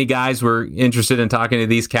 Not many guys were interested in talking to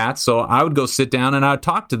these cats. So I would go sit down and I would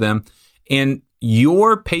talk to them. And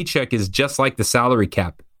your paycheck is just like the salary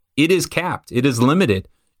cap. It is capped. It is limited.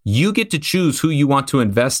 You get to choose who you want to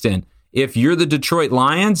invest in. If you're the Detroit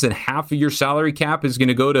Lions and half of your salary cap is going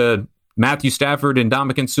to go to Matthew Stafford and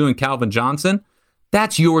Ndamukong Suh and Calvin Johnson,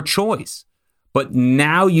 that's your choice. But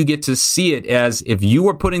now you get to see it as if you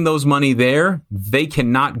are putting those money there, they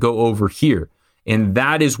cannot go over here. And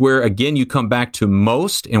that is where, again, you come back to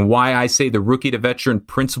most and why I say the rookie to veteran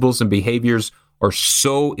principles and behaviors are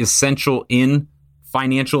so essential in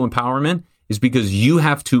financial empowerment is because you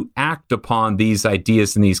have to act upon these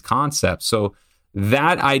ideas and these concepts. So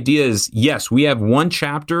that idea is, yes, we have one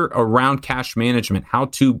chapter around cash management, how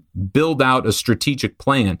to build out a strategic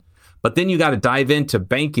plan. But then you got to dive into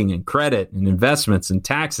banking and credit and investments and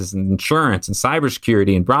taxes and insurance and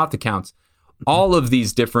cybersecurity and Roth accounts, all of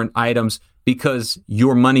these different items, because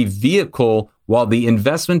your money vehicle, while the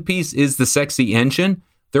investment piece is the sexy engine,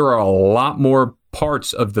 there are a lot more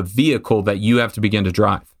parts of the vehicle that you have to begin to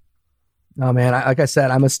drive. Oh man, like I said,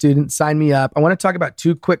 I'm a student. Sign me up. I want to talk about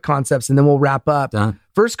 2 quick concepts and then we'll wrap up. Done.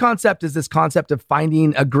 First concept is this concept of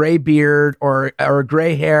finding a gray beard or a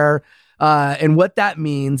gray hair and what that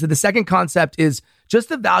means. And the second concept is just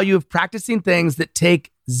the value of practicing things that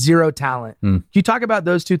take zero talent. Can you talk about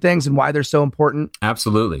those 2 things and why they're so important?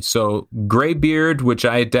 Absolutely. So gray beard, which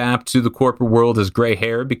I adapt to the corporate world as gray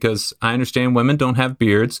hair because I understand women don't have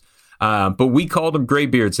beards. But we called them gray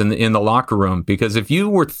beards in the locker room because if you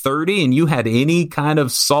were 30 and you had any kind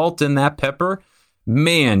of salt in that pepper,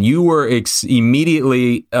 man, you were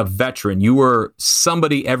immediately a veteran. You were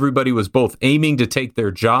somebody everybody was both aiming to take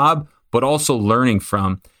their job, but also learning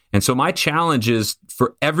from. And so my challenge is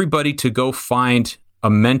for everybody to go find a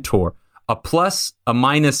mentor, a plus, a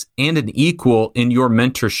minus, and an equal in your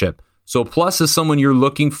mentorship. So a plus is someone you're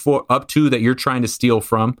looking for up to that you're trying to steal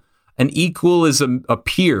from. An equal is a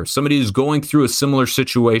peer, somebody who's going through a similar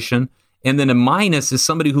situation. And then a minus is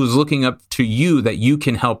somebody who's looking up to you that you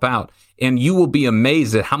can help out. And you will be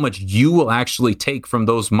amazed at how much you will actually take from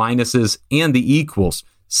those minuses and the equals.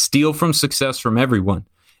 Steal from success from everyone.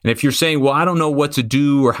 And if you're saying, well, I don't know what to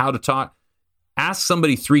do or how to talk, ask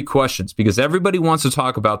somebody 3 questions because everybody wants to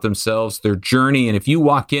talk about themselves, their journey. And if you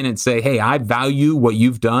walk in and say, hey, I value what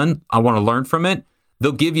you've done, I want to learn from it,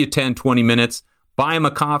 they'll give you 10, 20 minutes. Buy them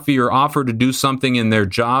a coffee or offer to do something in their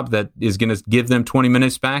job that is going to give them 20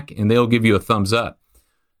 minutes back, and they'll give you a thumbs up.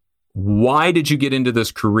 Why did you get into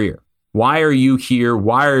this career? Why are you here?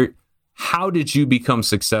 How did you become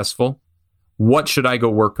successful? What should I go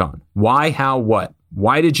work on? Why, how, what?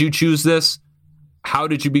 Why did you choose this? How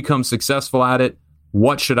did you become successful at it?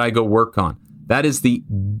 What should I go work on? That is the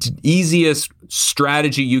easiest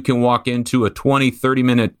strategy you can walk into a 20,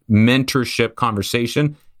 30-minute mentorship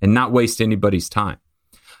conversation and not waste anybody's time.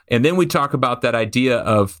 And then we talk about that idea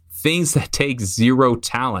of things that take zero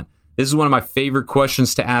talent. This is one of my favorite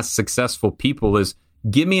questions to ask successful people is,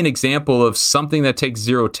 give me an example of something that takes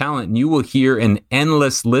zero talent, and you will hear an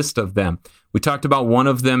endless list of them. We talked about one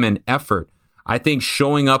of them in effort. I think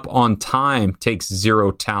showing up on time takes zero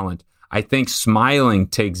talent. I think smiling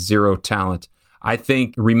takes zero talent. I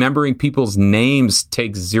think remembering people's names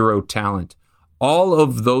takes zero talent. All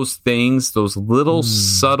of those things, those little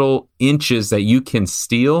subtle inches that you can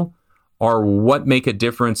steal are what make a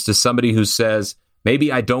difference to somebody who says,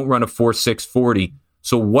 maybe I don't run a 4.6 40.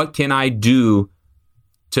 So what can I do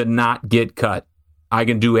to not get cut? I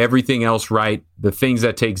can do everything else right. The things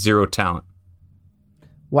that take zero talent.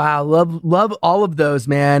 Wow. Love all of those,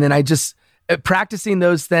 man. And I just practicing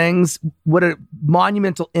those things, what a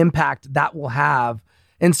monumental impact that will have.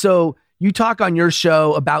 And so you talk on your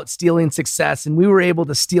show about stealing success, and we were able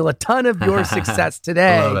to steal a ton of your success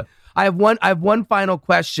today. I love it. I have one final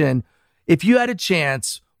question. If you had a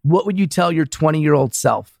chance, what would you tell your 20-year-old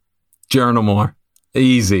self? Journal more.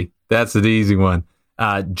 Easy. That's an easy one.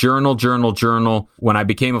 Journal. When I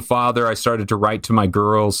became a father, I started to write to my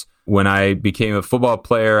girls. When I became a football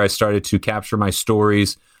player, I started to capture my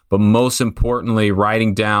stories, but most importantly,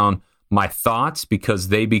 writing down my thoughts because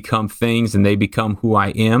they become things and they become who I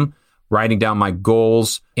am, writing down my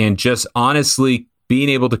goals, and just honestly being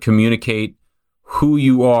able to communicate who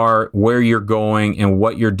you are, where you're going, and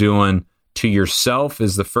what you're doing to yourself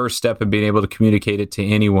is the first step in being able to communicate it to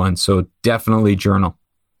anyone. So definitely journal.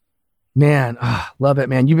 Man, love it,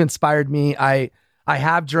 man. You've inspired me. I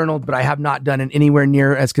have journaled, but I have not done it anywhere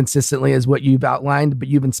near as consistently as what you've outlined, but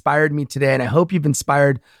you've inspired me today. And I hope you've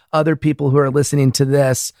inspired other people who are listening to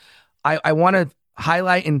this. I want to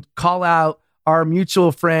highlight and call out our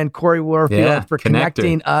mutual friend, Corey Warfield, for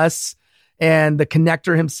connecting us, and the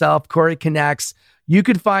connector himself, Corey Connects. You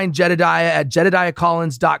could find Jedediah at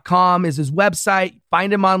jedediahcollins.com is his website.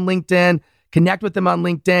 Find him on LinkedIn, connect with him on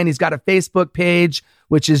LinkedIn. He's got a Facebook page,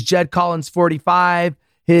 which is Jed Collins 45.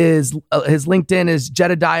 His LinkedIn is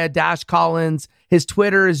Jedediah-Collins. His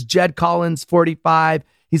Twitter is Jed Collins 45.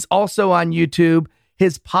 He's also on YouTube.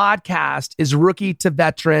 His podcast is Rookie to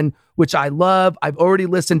Veteran, which I love. I've already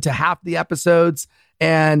listened to half the episodes,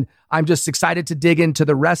 and I'm just excited to dig into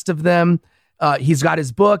the rest of them. He's got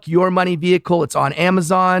his book, Your Money Vehicle. It's on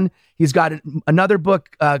Amazon. He's got another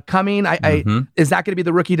book coming. Is that going to be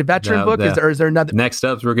the Rookie to Veteran book? Or is there another? Next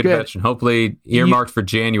up is Rookie to Veteran. Hopefully earmarked for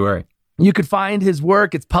January. You could find his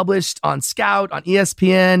work. It's published on Scout, on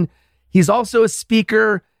ESPN. He's also a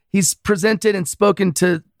speaker. He's presented and spoken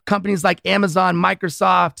to companies like Amazon,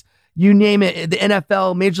 Microsoft, you name it, the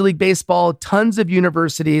NFL, Major League Baseball, tons of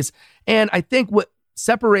universities. And I think what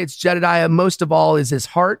separates Jedediah most of all is his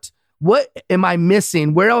heart. What am I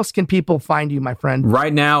missing? Where else can people find you, my friend?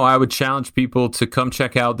 Right now, I would challenge people to come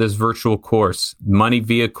check out this virtual course, Money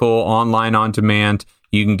Vehicle, online on demand.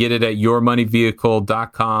 You can get it at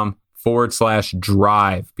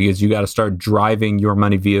yourmoneyvehicle.com/drive because you got to start driving your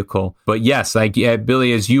money vehicle. But yes,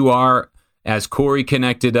 Billy, as Corey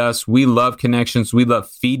connected us, we love connections. We love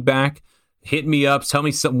feedback. Hit me up. Tell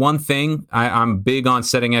me one thing. I'm big on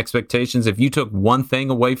setting expectations. If you took one thing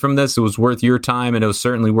away from this, it was worth your time, and it was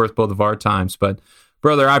certainly worth both of our times. But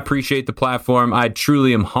brother, I appreciate the platform. I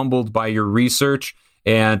truly am humbled by your research,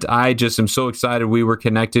 and I just am so excited we were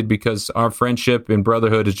connected because our friendship and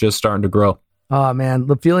brotherhood is just starting to grow. Oh man,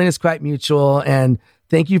 the feeling is quite mutual, and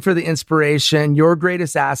thank you for the inspiration. Your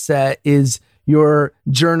greatest asset is your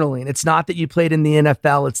journaling. It's not that you played in the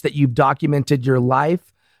NFL, it's that you've documented your life.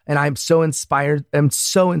 And I'm so inspired. I'm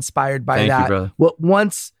so inspired by that. Thank you, brother. What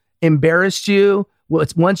once embarrassed you,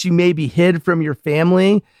 once you maybe hid from your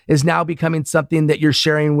family, is now becoming something that you're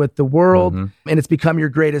sharing with the world. Mm-hmm. And it's become your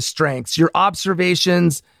greatest strengths. Your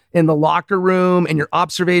observations in the locker room and your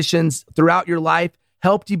observations throughout your life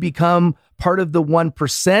helped you become part of the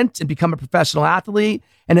 1% and become a professional athlete.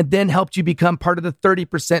 And it then helped you become part of the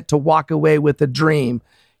 30% to walk away with a dream.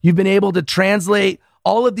 You've been able to translate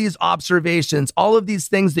all of these observations, all of these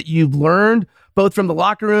things that you've learned, both from the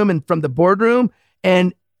locker room and from the boardroom,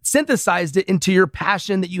 and synthesized it into your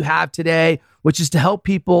passion that you have today, which is to help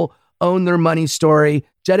people own their money story.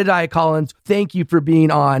 Jedediah Collins, thank you for being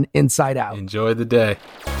on Inside Out. Enjoy the day.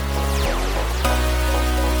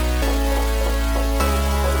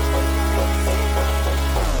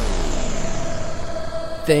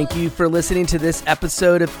 Thank you for listening to this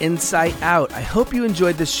episode of Insight Out. I hope you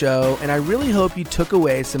enjoyed the show, and I really hope you took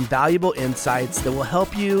away some valuable insights that will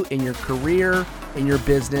help you in your career, in your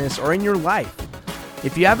business, or in your life.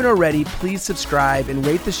 If you haven't already, please subscribe and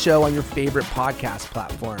rate the show on your favorite podcast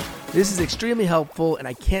platform. This is extremely helpful, and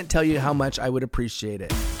I can't tell you how much I would appreciate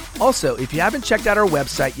it. Also, if you haven't checked out our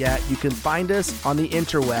website yet, you can find us on the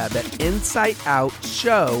interweb at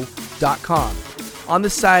insightoutshow.com. On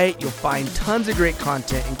the site, you'll find tons of great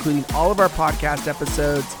content, including all of our podcast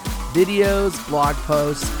episodes, videos, blog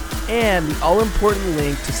posts, and the all-important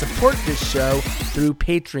link to support this show through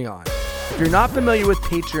Patreon. If you're not familiar with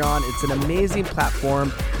Patreon, it's an amazing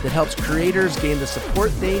platform that helps creators gain the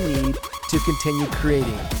support they need to continue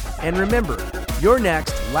creating. And remember, your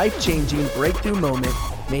next life-changing breakthrough moment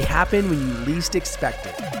may happen when you least expect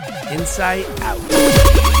it. Insight Out.